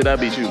or did I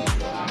beat you?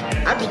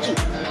 I beat you.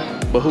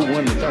 But who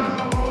won the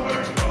tournament?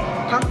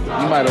 Huh?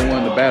 You might have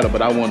won the battle,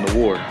 but I won the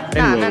war.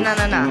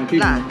 Anyways,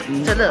 Nah.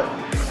 So look,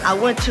 I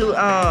went to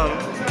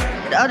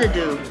the other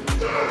dude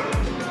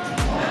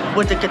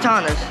with the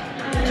katanas,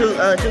 two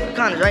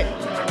katanas, right?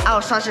 I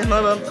was slicing them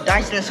up,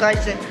 dicing and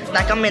slicing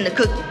like I'm in the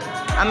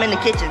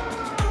kitchen,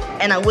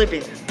 and I whip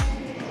it.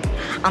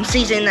 I'm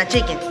seasoning that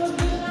chicken.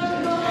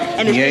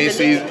 And he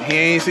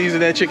ain't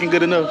seasoned that chicken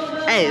good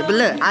enough. Hey, but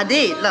look, I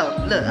did.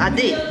 Look, I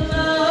did.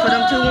 For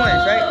them 2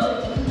 ones, right?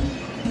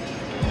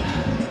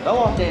 Go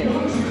off there.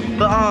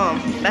 But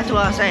that's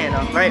what I was saying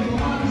though, right?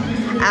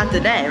 After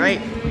that,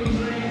 right?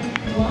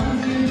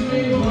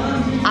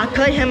 I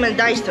cut him and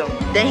diced him.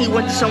 Then he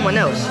went to someone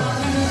else.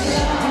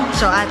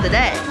 So after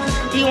that,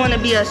 he wanna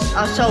be a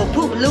so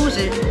poop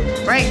loser,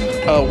 right?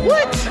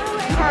 What?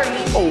 Pardon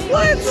me. Oh,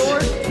 what?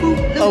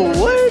 Oh,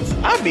 what?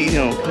 I beat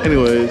him.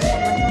 Anyways.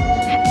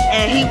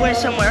 And he went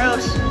somewhere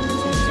else.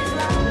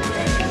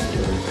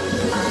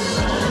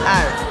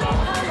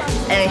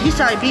 Alright. And he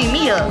started beating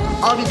me up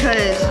all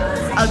because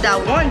of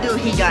that one dude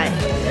he got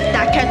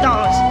that kept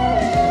on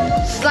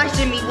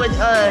slicing me with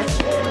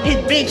his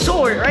big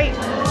sword, right?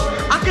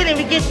 I couldn't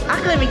even get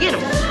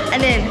him.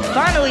 And then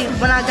finally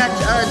when I got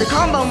the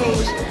combo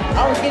moves,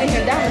 I was getting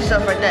him down and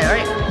stuff like that,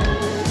 right?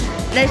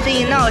 Next thing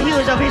you know, he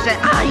was over here saying,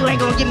 you ain't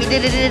gonna get me,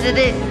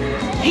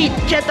 He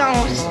kept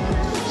on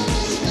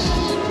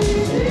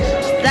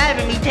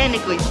stabbing me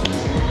technically.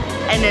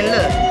 And then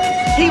look,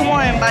 he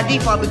won by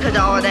default because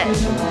of all that.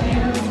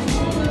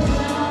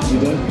 You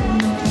done?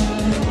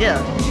 Yeah,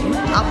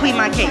 I'll plead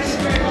my case.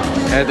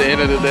 At the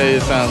end of the day,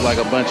 it sounds like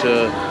a bunch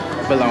of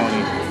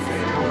baloney.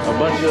 A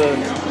bunch of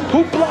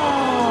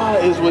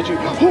hoopla is what you,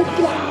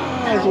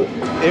 hoopla is what,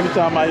 every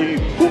time I hear you,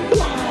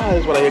 hoopla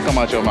is what I hear come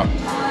out your mouth.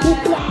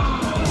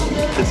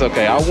 Hoopla. It's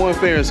okay, I won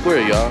fair and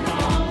square, y'all.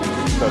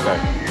 It's okay.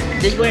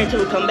 Just wait until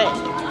we come back.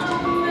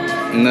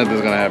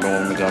 Nothing's gonna happen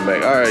when we come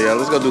back. All right, y'all,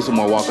 let's go do some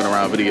more walking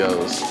around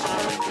videos.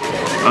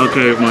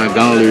 Okay, my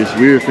gauntlets,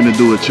 we're finna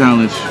do a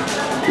challenge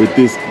with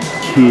this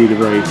kid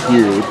right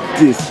here, with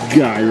this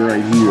guy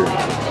right here.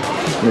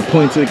 I'm gonna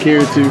point to the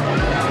character.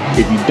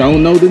 If you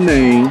don't know the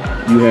name,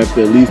 you have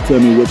to at least tell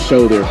me what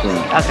show they're from.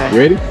 Okay.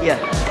 Ready? Yeah.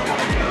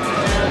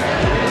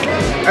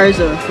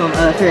 Urza from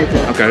Fairy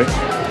Tail. Okay.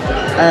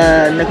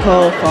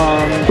 Nicole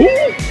from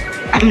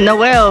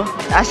Noelle.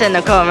 I said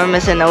Nicole. I remember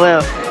saying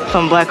Noelle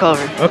from Black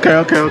Clover. Okay.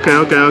 I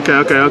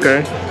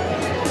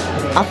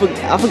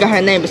forgot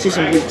her name, but she's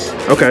from Bleach.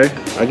 Okay,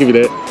 I'll give you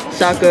that.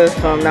 Sakura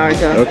from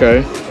Naruto.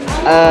 Okay.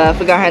 I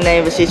forgot her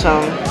name, but she's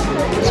from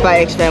Spy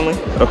X Family.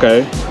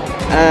 Okay.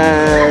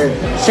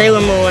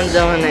 Sailor Moon's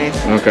on her name.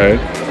 Okay.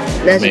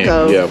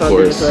 Nezuko. Yeah, of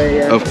course. Play,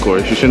 yeah. Of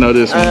course, you should know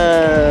this one.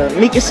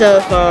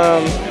 Mikasa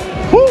from.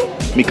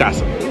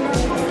 Mikasa.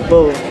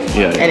 Boom.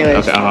 Yeah.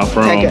 Anyways. Okay.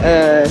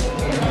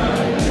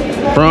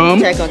 From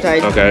Attack on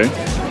Titan. Okay.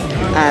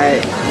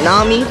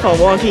 Nami from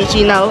One Piece,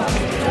 you know.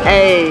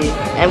 Hey,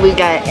 and we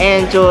got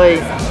Android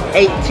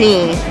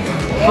 18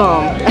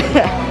 from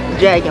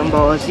Dragon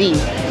Ball Z.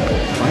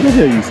 Why the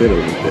hell you said it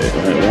like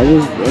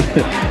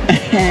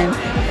that?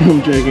 I'm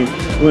Dragon.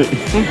 Wait.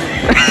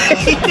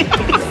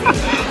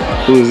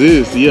 Who is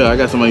this? Yeah, I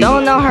got somebody.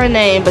 Don't know her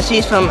name, but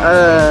she's from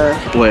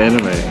What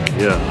anime?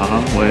 Yeah.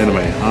 What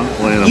anime?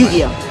 What anime?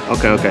 Yu-Gi-Oh.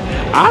 Okay.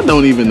 I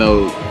don't even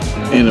know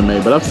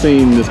anime, but I've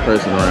seen this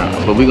person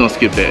around. But we're gonna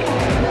skip that.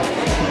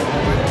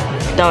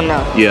 Don't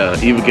know. Yeah,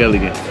 Eva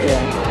Gelligan.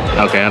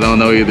 Yeah. Okay, I don't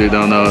know either.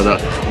 Don't know.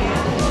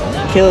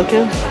 Kill.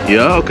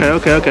 Yeah.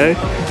 Okay.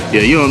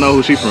 Yeah, you don't know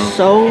who she from.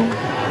 So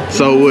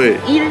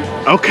what? Eater.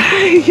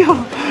 Okay.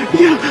 Yeah.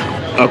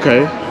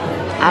 Okay.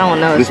 I don't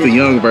know. This is the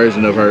young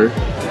version of her.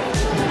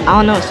 I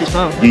don't know what she's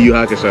from. Yu Yu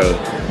Hakusho.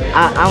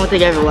 I don't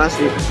think I ever watched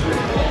it.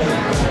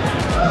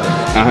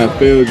 I have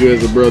failed you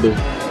as a brother.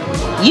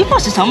 You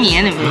supposed to tell me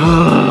anime.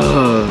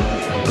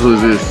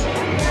 Who's this?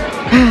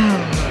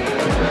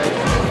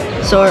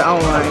 Sword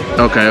Online.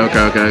 Okay. I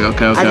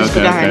just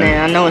forgot her name.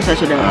 I know it's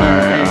such a name.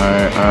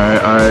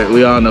 Alright.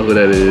 We all know who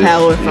that is.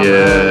 Power from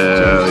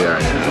yeah.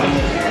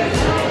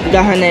 You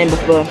got her name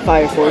before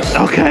Fire Force.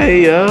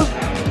 Okay, yeah.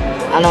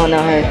 I don't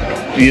know her.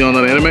 You don't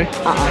know the anime?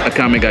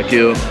 Akame got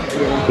killed.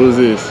 Yeah. Who's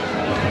this?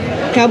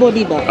 Cowboy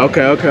Bebop.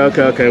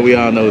 Okay. We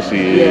all know who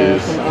she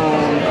is. From,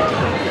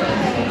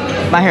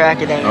 My Hero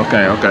Academia.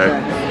 Okay.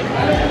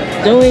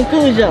 Doing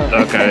Cujo.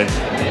 Okay.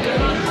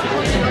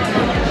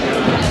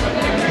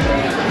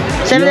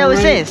 7 Deadly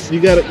Sins. You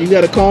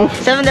got a cough?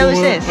 7 Deadly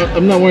Sins.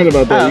 I'm not worried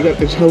about that. Oh. You got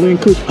Jolene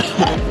Coop.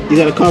 You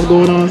got a cough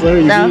going on, sir?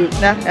 You No,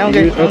 good? I'm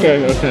good.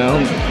 Okay.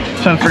 I'm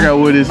trying to figure out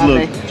where this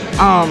look.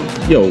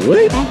 Yo,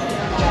 what?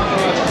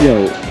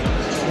 Yo,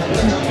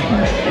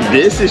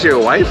 this is your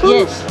wife?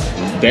 Yes.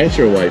 That's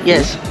your wife?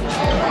 Yes.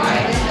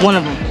 One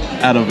of them.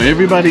 Out of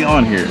everybody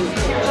on here,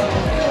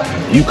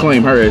 you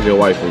claim her as your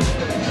wife?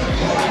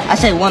 I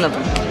said one of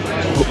them.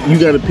 You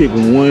got to pick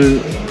one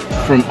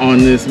from on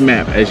this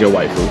map as your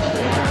wife.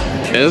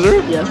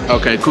 Ezra? Yeah.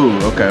 Okay, cool.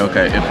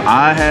 Okay. If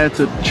I had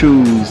to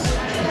choose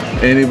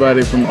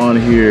anybody from on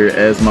here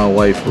as my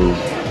waifu,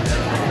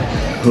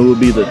 who would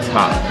be the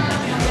top?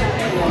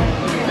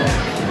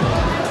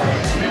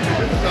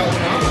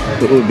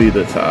 Who would be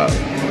the top?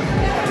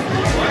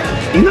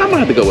 You know, I'm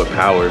gonna have to go with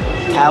Power.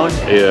 Power?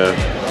 Yeah.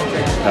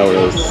 Power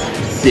is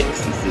 6.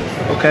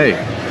 Okay.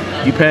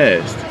 You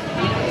passed.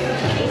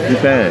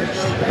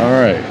 All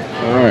right.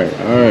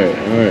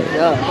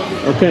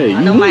 Yeah. Okay. I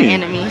know my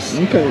enemies.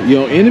 Okay.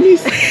 Your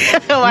enemies?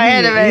 My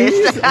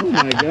enemies. Oh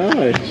my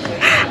gosh.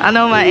 I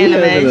know my Having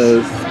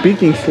enemies. a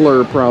speaking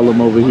slur problem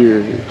over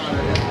here.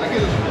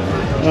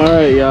 All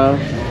right, y'all.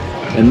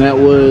 And that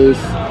was,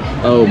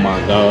 oh my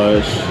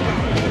gosh.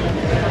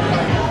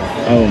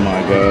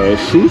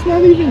 She's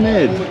not even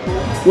mad.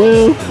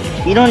 Well,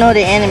 You don't know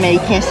the anime, you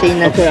can't say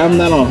nothing. okay, I'm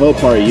not on her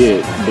part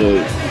yet,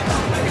 but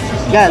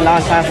You got a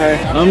long time for her.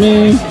 I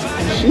mean,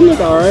 she look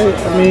alright.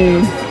 I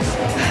mean,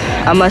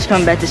 I must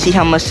come back to see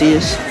how much she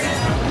is.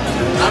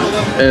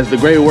 as the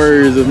great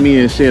words of me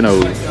and Shino,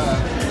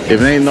 if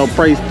there ain't no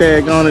price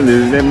tag on it,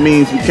 that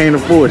means we can't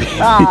afford it.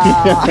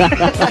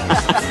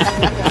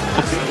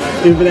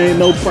 If it ain't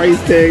no price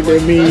tag,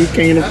 that means you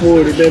can't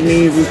afford it. That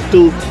means it's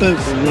too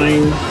expensive,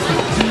 man.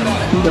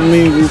 That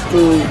means it's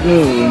too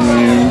expensive,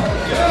 man.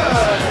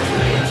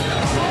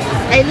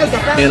 Hey, look, I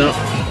found You know,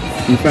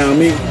 you found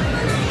me?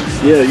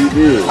 Yeah, you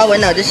did. Oh,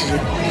 wait, no, this is you.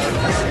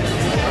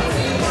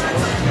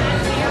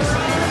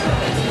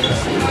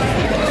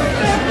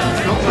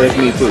 That's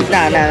me too.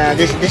 Nah,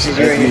 this is you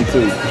That's right me here.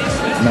 too.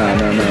 Nah.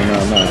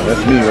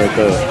 That's me right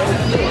there.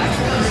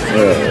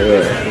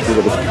 Yeah. You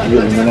look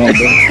along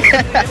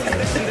there.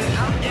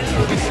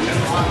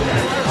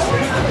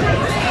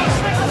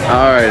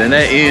 Alright, and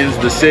that ends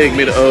the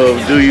segment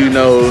of Do You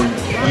Know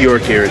Your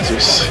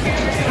Characters?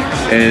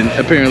 And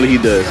apparently he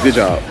does. Good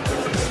job.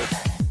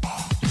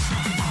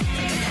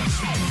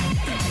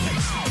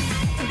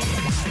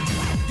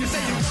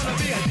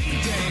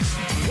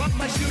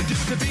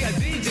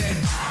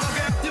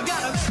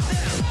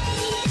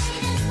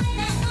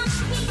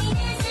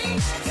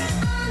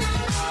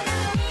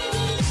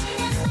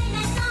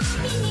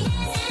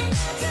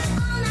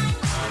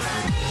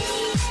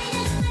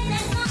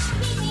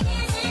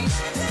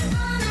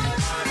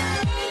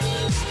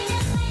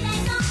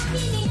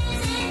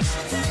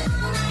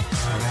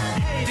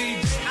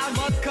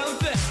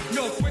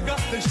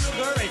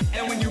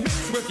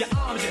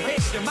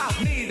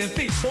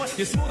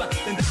 You're smoother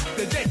than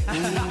Dr. J.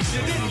 You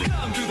didn't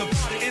come to the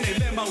party in a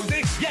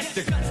limousine. Yes,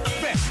 your guts are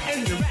fresh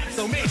and your rap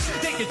so mean.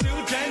 Take it to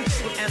Jen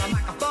and a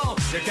microphone.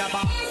 You got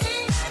my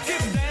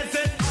keep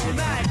dancing all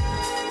night.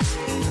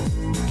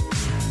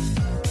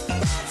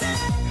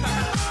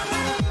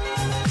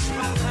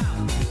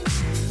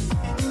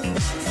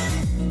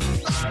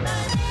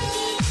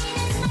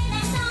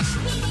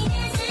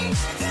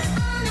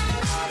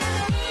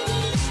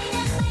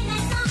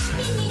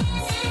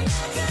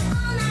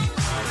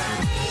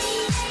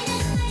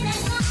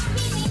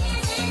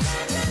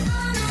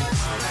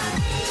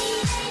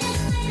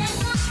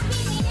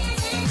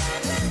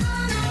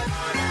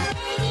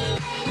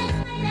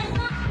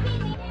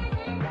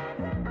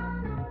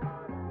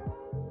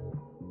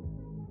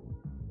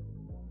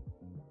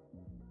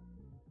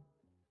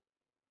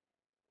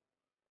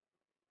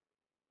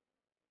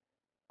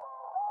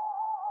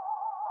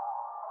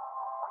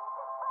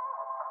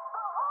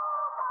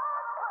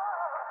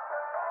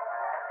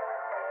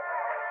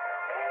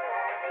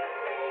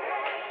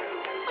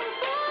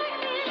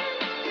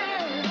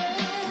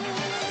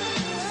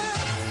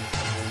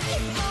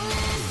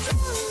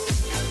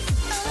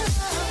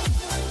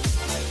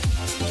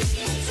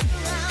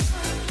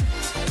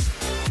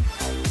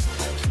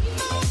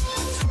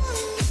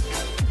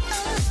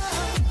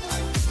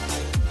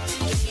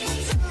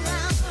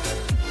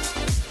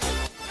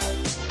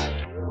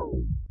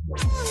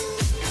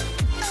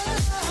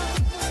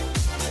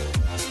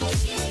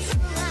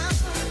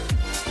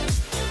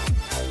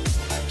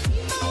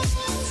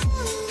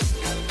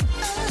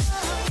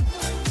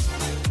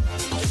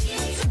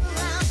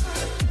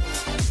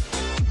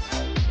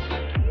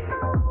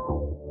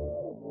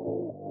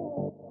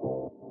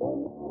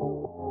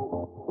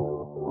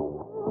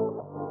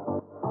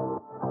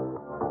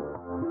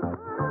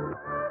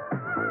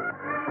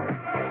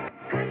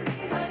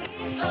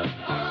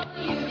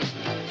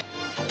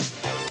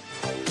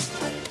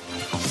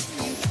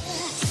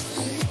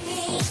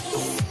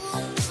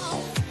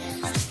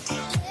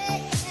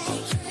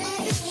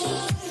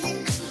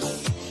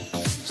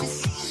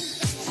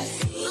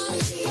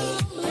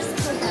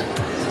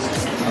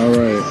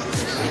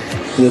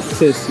 Let's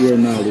test your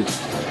knowledge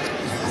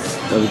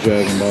of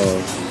Dragon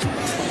Ball.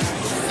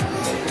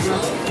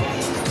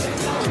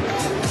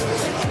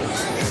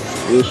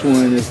 Which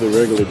one is the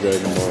regular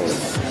Dragon Ball?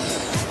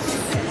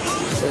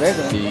 The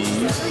regular.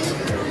 These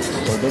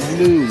are the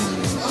blue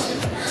ones.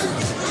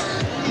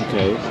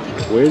 Okay,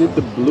 where did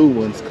the blue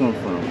ones come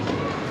from?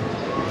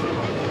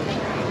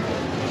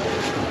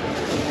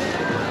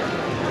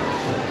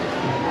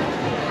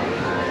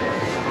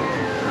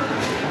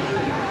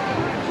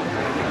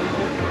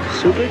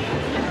 Super?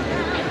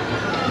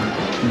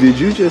 Did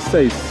you just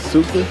say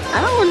super?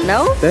 I don't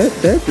know.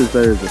 That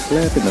deserves a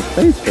slap in the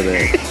face for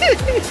that.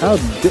 How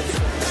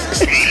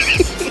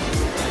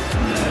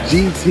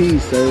GT,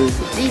 sir.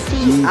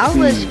 GT. I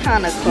was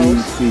kind of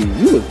close. GT.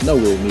 You was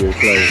nowhere near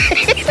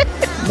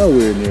close.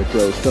 Nowhere near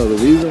close. So the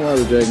reason why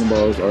the Dragon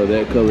Balls are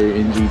that color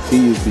in GT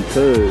is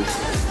because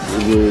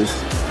it was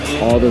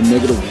all the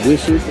negative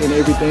wishes and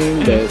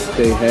everything that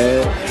they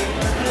had.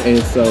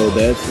 And so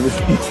that's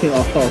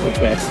all the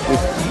passages.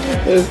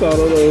 That's all I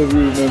don't know if you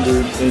remember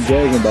in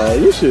Dragon Ball.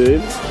 You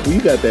should.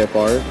 You got that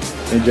far.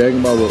 In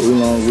Dragon Ball with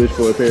Oolong wished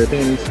for a pair of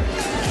panties.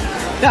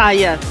 Ah,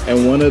 yeah.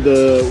 And one of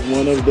the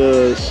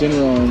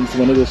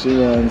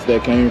Shenrons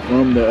that came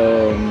from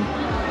the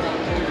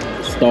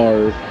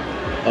star,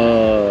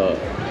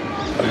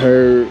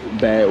 her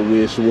bad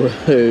wish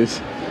was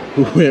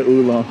when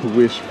Oolong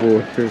wished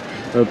for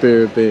a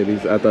pair of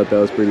panties. I thought that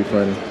was pretty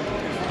funny.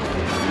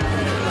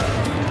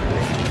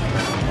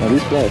 Oh,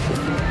 these plastic.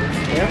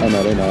 Yeah. Oh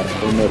no, they're not.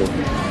 They're metal.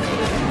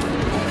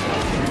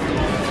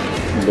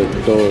 The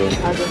door.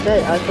 I was gonna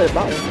say, I could have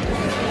bought one.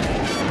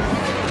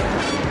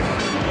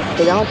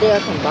 Cause I don't think I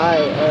can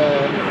buy,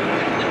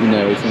 You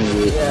know, 18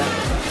 years.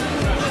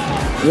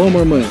 Yeah. One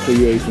more month till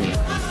you're 18.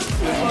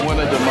 One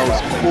of the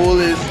most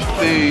coolest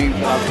things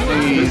I've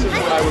seen. This is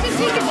what I would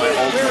consider my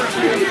ultimate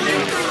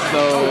creation.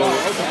 So,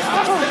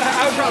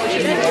 I would probably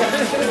should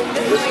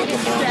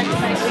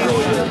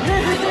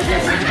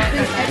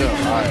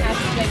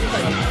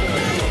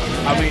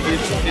I mean,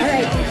 it's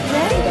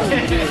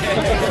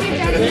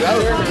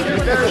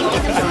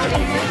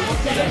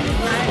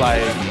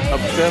like,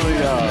 I'm telling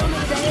y'all.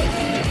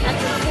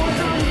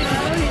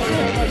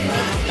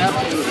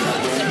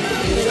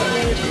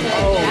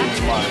 Oh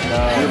my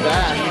God. You're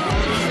back.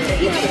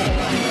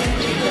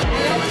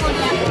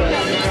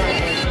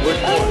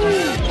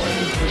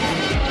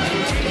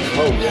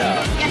 Oh yeah.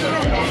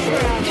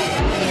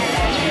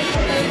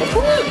 Of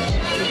course.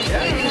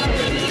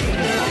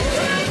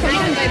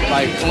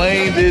 Like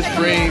playing this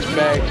brings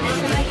back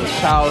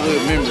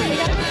childhood memories.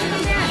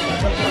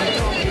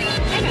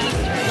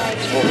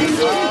 Well, we've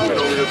been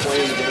over here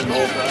playing the game the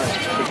whole time.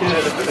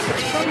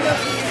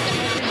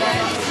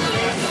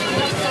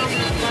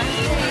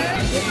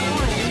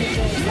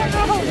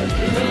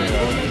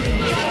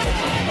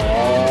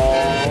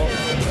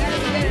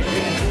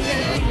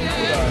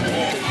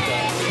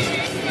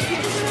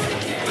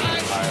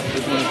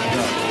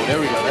 There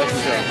we go, that's the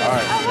jump.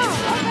 Alright.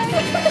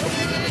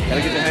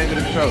 Gotta get the hang of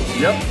the controls.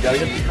 Yep, gotta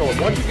get the controls.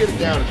 Once you get it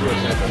down, it's real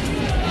simple.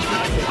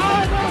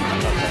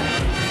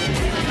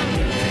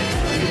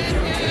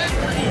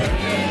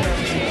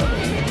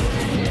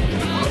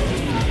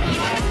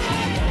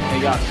 And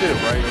you gotta sit,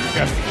 right?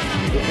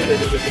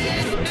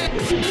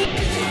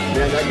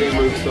 Man, that game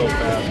moves so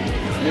fast.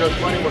 You know, it's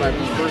funny, when I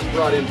first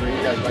brought in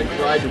Dreamcast, I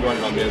tried to run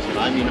it on this, and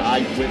I mean,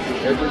 I went through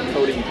every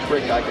coding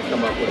trick I could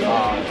come up with,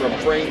 from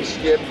frame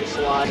skip to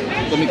slide.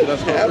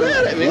 Let's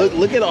go.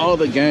 Look at all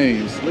the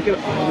games. Look at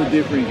all the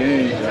different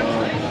games,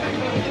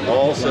 y'all.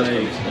 All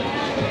systems.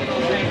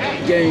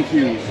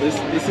 GameCube.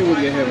 Let's see what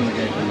they have on the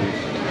GameCube.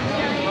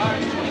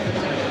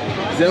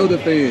 Zelda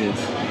fans.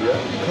 Yeah.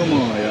 Come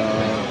on,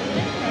 y'all.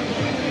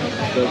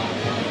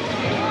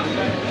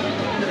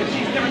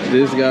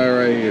 This guy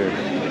right here.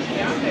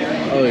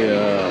 Oh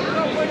yeah.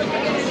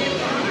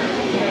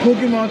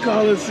 Pokemon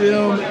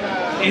Coliseum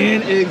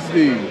in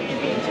XD.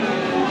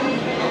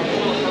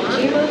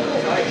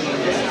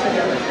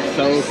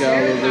 Soul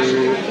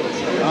Calibur.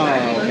 Oh,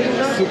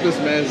 Super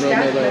Smash Bros.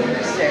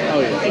 Oh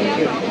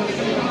yeah.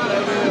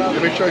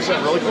 Let me show you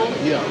something really cool.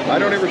 Yeah. I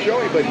don't ever show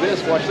anybody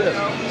this. Watch this.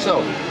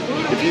 So,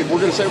 we're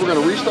going to say we're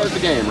going to restart the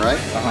game, right?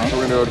 So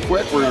we're going to go to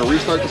quit. We're going to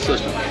restart the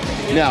system.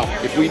 Now,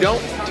 if we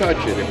don't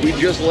touch it, if we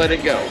just let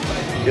it go,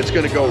 it's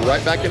going to go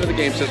right back into the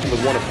game system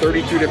with one of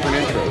 32 different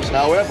intros.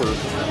 However,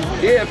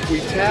 if we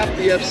tap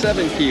the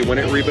F7 key when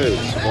it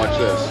reboots, watch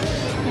this.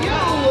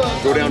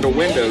 Go down to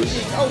Windows,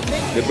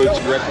 it boots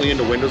directly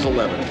into Windows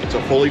 11. It's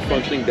a fully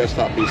functioning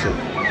desktop PC.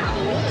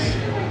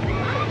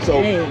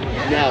 So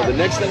now the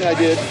next thing I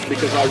did,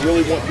 because I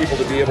really want people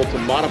to be able to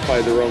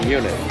modify their own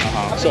unit,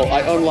 so I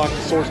unlocked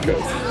the source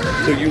code.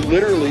 So you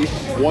literally,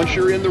 once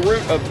you're in the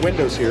root of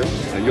Windows here,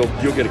 and you'll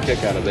get a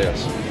kick out of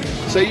this.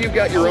 Say you've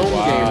got your own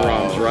game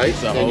ROMs, right?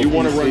 And you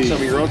want to run some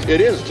of your own. It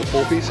is. It's a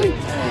full PC.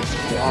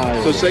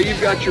 So say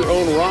you've got your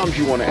own ROMs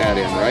you want to add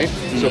in, right?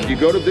 So if you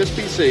go to this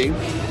PC,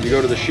 you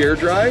go to the share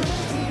drive.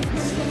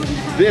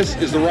 This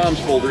is the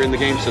ROMs folder in the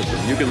game system.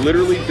 You can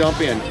literally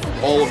dump in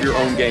all of your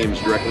own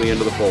games directly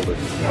into the folder.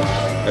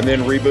 And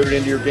then reboot it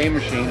into your game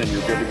machine and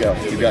you're good to go.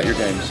 You got your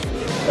games.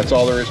 That's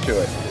all there is to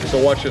it.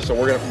 So watch this. So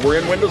we're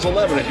in Windows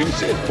 11, as you can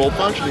see, it's full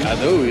functioning. I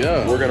do,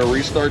 yeah. We're gonna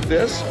restart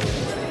this.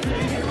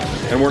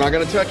 And we're not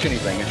gonna touch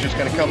anything. It's just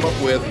gonna come up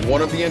with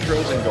one of the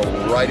intros and go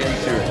right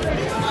into it.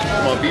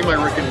 Come on, be my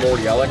Rick and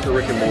Morty. I like the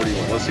Rick and Morty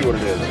one. Let's see what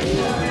it is.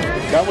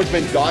 That one's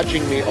been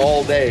dodging me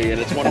all day,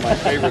 and it's one of my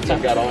favorites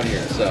I've got on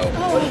here. So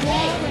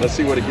let's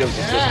see what it gives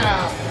the system.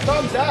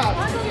 Thumbs up.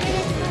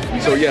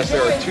 So yes,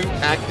 there are 2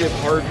 active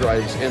hard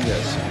drives in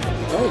this.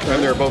 Okay.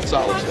 And they're both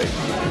solid state.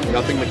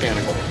 Nothing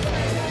mechanical.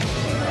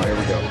 Here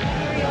we go.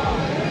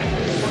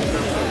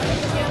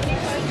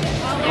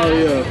 Oh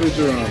yeah,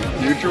 Futurama.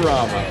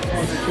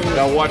 Futurama.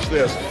 Now watch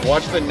this.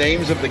 Watch the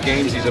names of the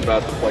games he's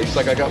about to play. It's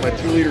like I got my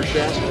 2-liter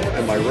Shasta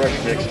and my Rush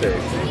mixtape.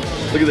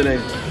 Look at the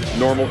name.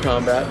 Normal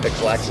Combat,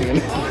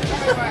 Exlaxian.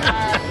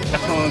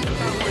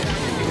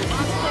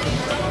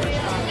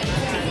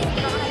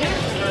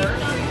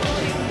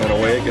 And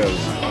away it goes.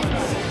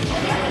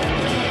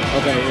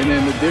 Okay, and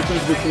then the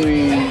difference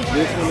between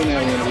this one and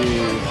that one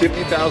is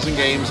 50,000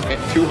 games, and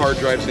 2 hard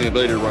drives, and the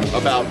ability to run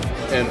about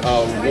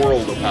a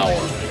world of power.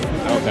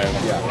 Okay.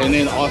 Yeah. And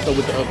then also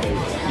with the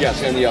updates.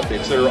 Yes, and the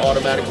updates that are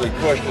automatically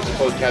pushed as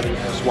opposed to having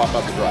to swap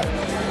out the drive.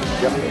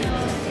 Yep.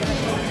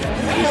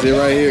 It's it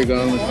right here,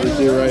 Gauntlet. It's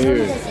it right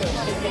here.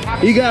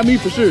 He got me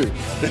for sure.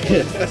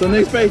 So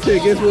next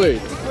paycheck, guess what?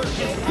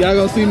 Y'all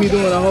gonna see me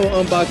doing a whole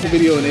unboxing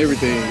video and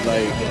everything.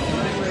 Like,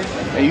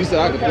 and you said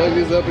I could plug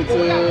this up into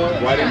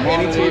right in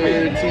any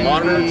TV.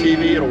 Monitor,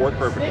 TV, it'll work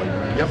perfectly.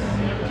 Yep.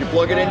 If you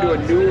plug it into a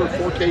newer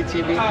 4K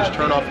TV, just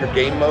turn off your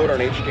game mode on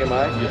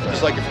HDMI,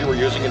 just like if you were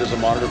using it as a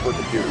monitor for a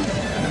computer.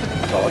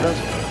 That's all it does.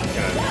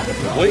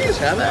 Please,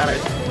 have at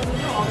it.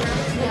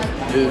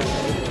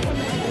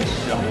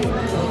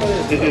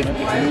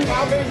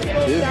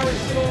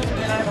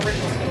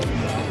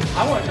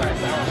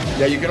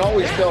 Yeah, you can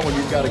always tell when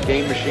you've got a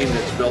game machine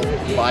that's built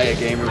by a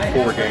gamer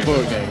for a gamer.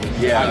 For a gamer.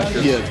 Yeah.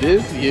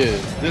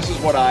 This is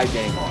what I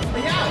game on.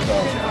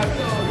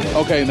 So.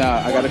 Okay, now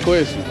I got a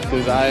question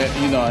because I'm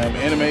an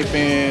anime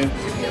fan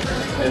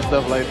and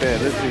stuff like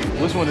that. Let's see,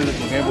 which one is this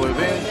one? Game Boy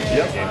Advance?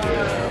 Yep.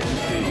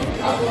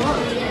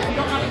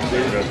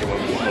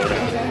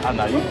 I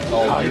know you.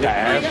 Oh, you got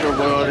Astro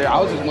World there. I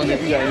was just wondering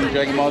if you got any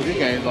Dragon Ball Z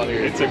games on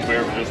here. It took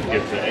forever just to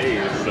get to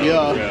A. So,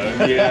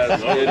 yeah.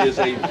 Yes, it is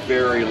a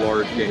very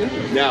large game.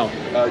 Now,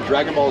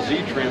 Dragon Ball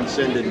Z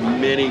transcended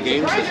many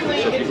game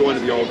systems. So if you go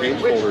into the all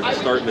games folder, just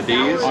start in the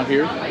D's. On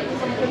here.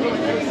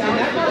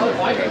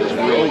 There's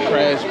really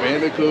Crash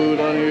Bandicoot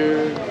on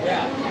here.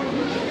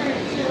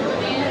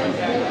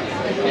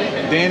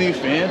 Danny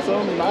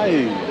Phantom,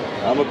 nice.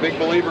 I'm a big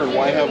believer in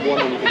why have one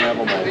when you can have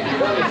them all.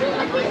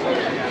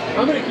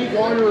 I'm gonna keep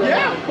wandering.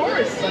 Yeah, of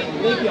course.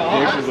 Thank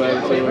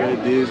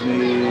y'all.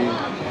 Disney.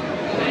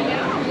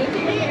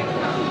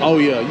 Oh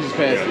yeah, you just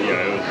passed it.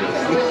 Yeah, it was just.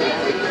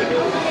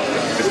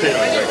 It's stayed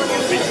on Dragon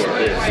Ball Z for a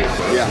bit.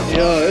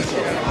 Yeah, it's a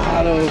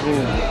lot of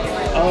them.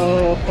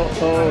 Oh.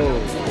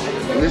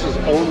 And this is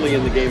only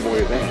in the Game Boy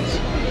Advance.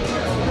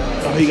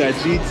 Oh, he got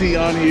GT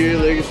on here,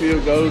 Legacy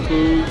of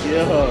Goku.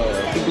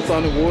 Yeah, Super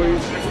Sonic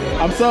Warriors.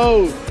 I'm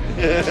sold.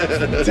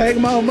 Take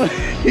my money.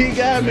 He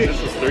got me. This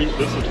is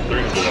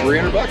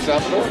 $300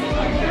 out the door.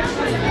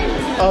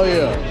 Oh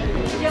yeah.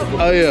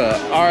 Oh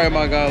yeah. All right,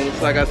 my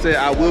guys. Like I said,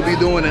 I will be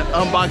doing an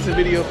unboxing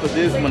video for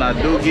this when I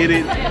do get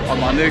it on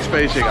my next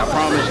paycheck. I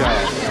promise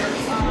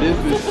y'all. This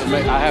is.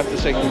 I have to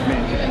shake this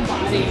man.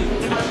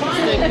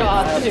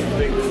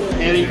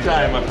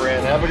 Anytime, my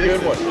friend. Have a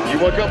good one. You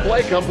want to come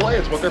play? Come play.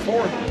 It's what they're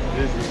for.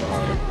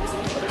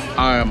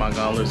 All right, my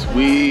gauntlets.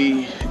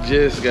 We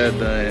just got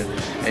done,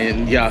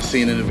 and y'all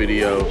seen in the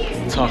video,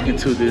 talking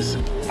to this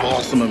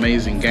awesome,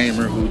 amazing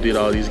gamer who did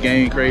all these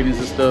game cratings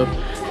and stuff.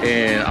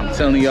 And I'm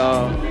telling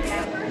y'all,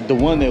 the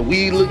one that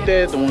we looked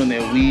at, the one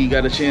that we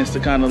got a chance to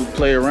kind of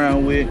play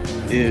around with,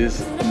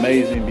 is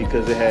amazing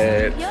because it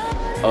had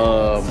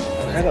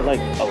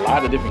like a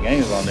lot of different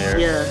games on there.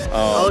 Yeah,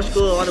 old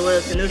school all the way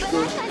up to new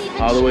school.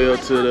 All the way up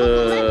to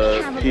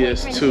the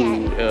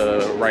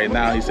PS2. Right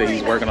now, he said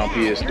he's working on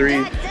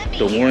PS3.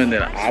 The one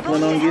that I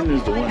plan on getting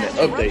is the one that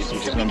updates,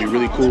 which is gonna be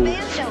really cool.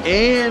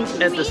 And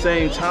at the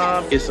same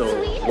time, it's a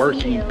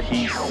working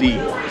PC.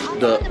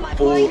 The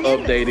full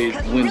updated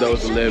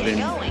Windows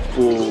 11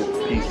 full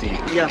PC.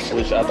 Yes.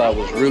 Which I thought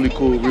was really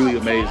cool, really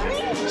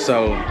amazing.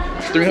 So,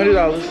 it's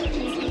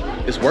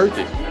 $300. It's worth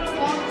it.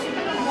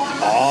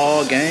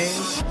 All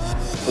games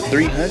for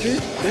 $300?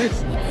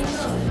 That's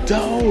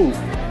dope.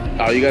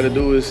 All you gotta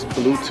do is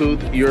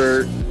Bluetooth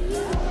your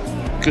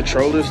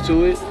controllers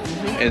to it,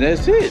 and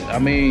that's it. I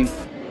mean,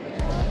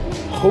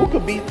 who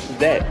could beat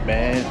that,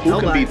 man? Who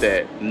can beat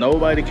that?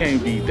 Nobody can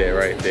beat that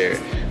right there.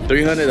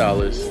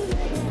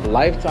 $300,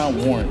 lifetime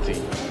warranty.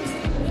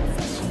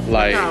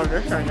 Like, oh,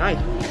 that's not nice.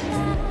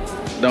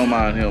 Don't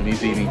mind him.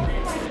 He's eating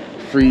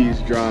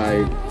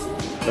freeze-dried.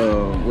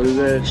 What is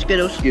that?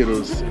 Skittles.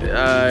 Skittles.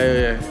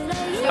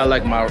 I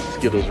like my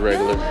Skittles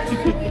regular.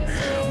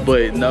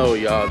 But no,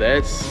 y'all,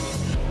 that's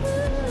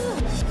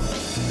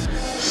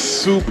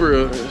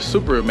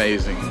super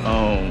amazing.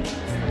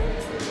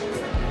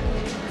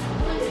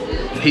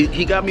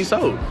 He got me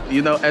sold.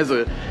 You know, as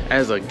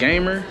a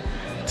gamer,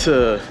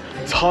 to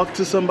talk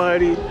to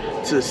somebody,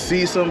 to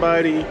see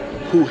somebody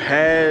who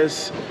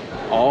has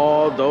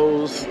all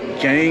those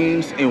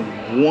games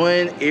in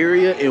one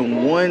area,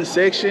 in one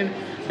section,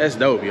 that's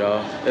dope,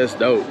 y'all. That's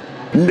dope.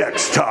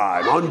 Next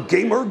time on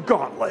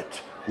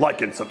GamerGauntlet,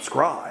 like and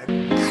subscribe.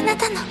 あな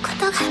たのこ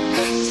とが好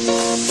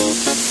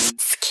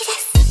きで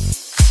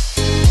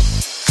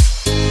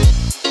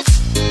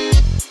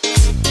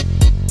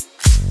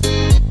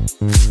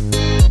す。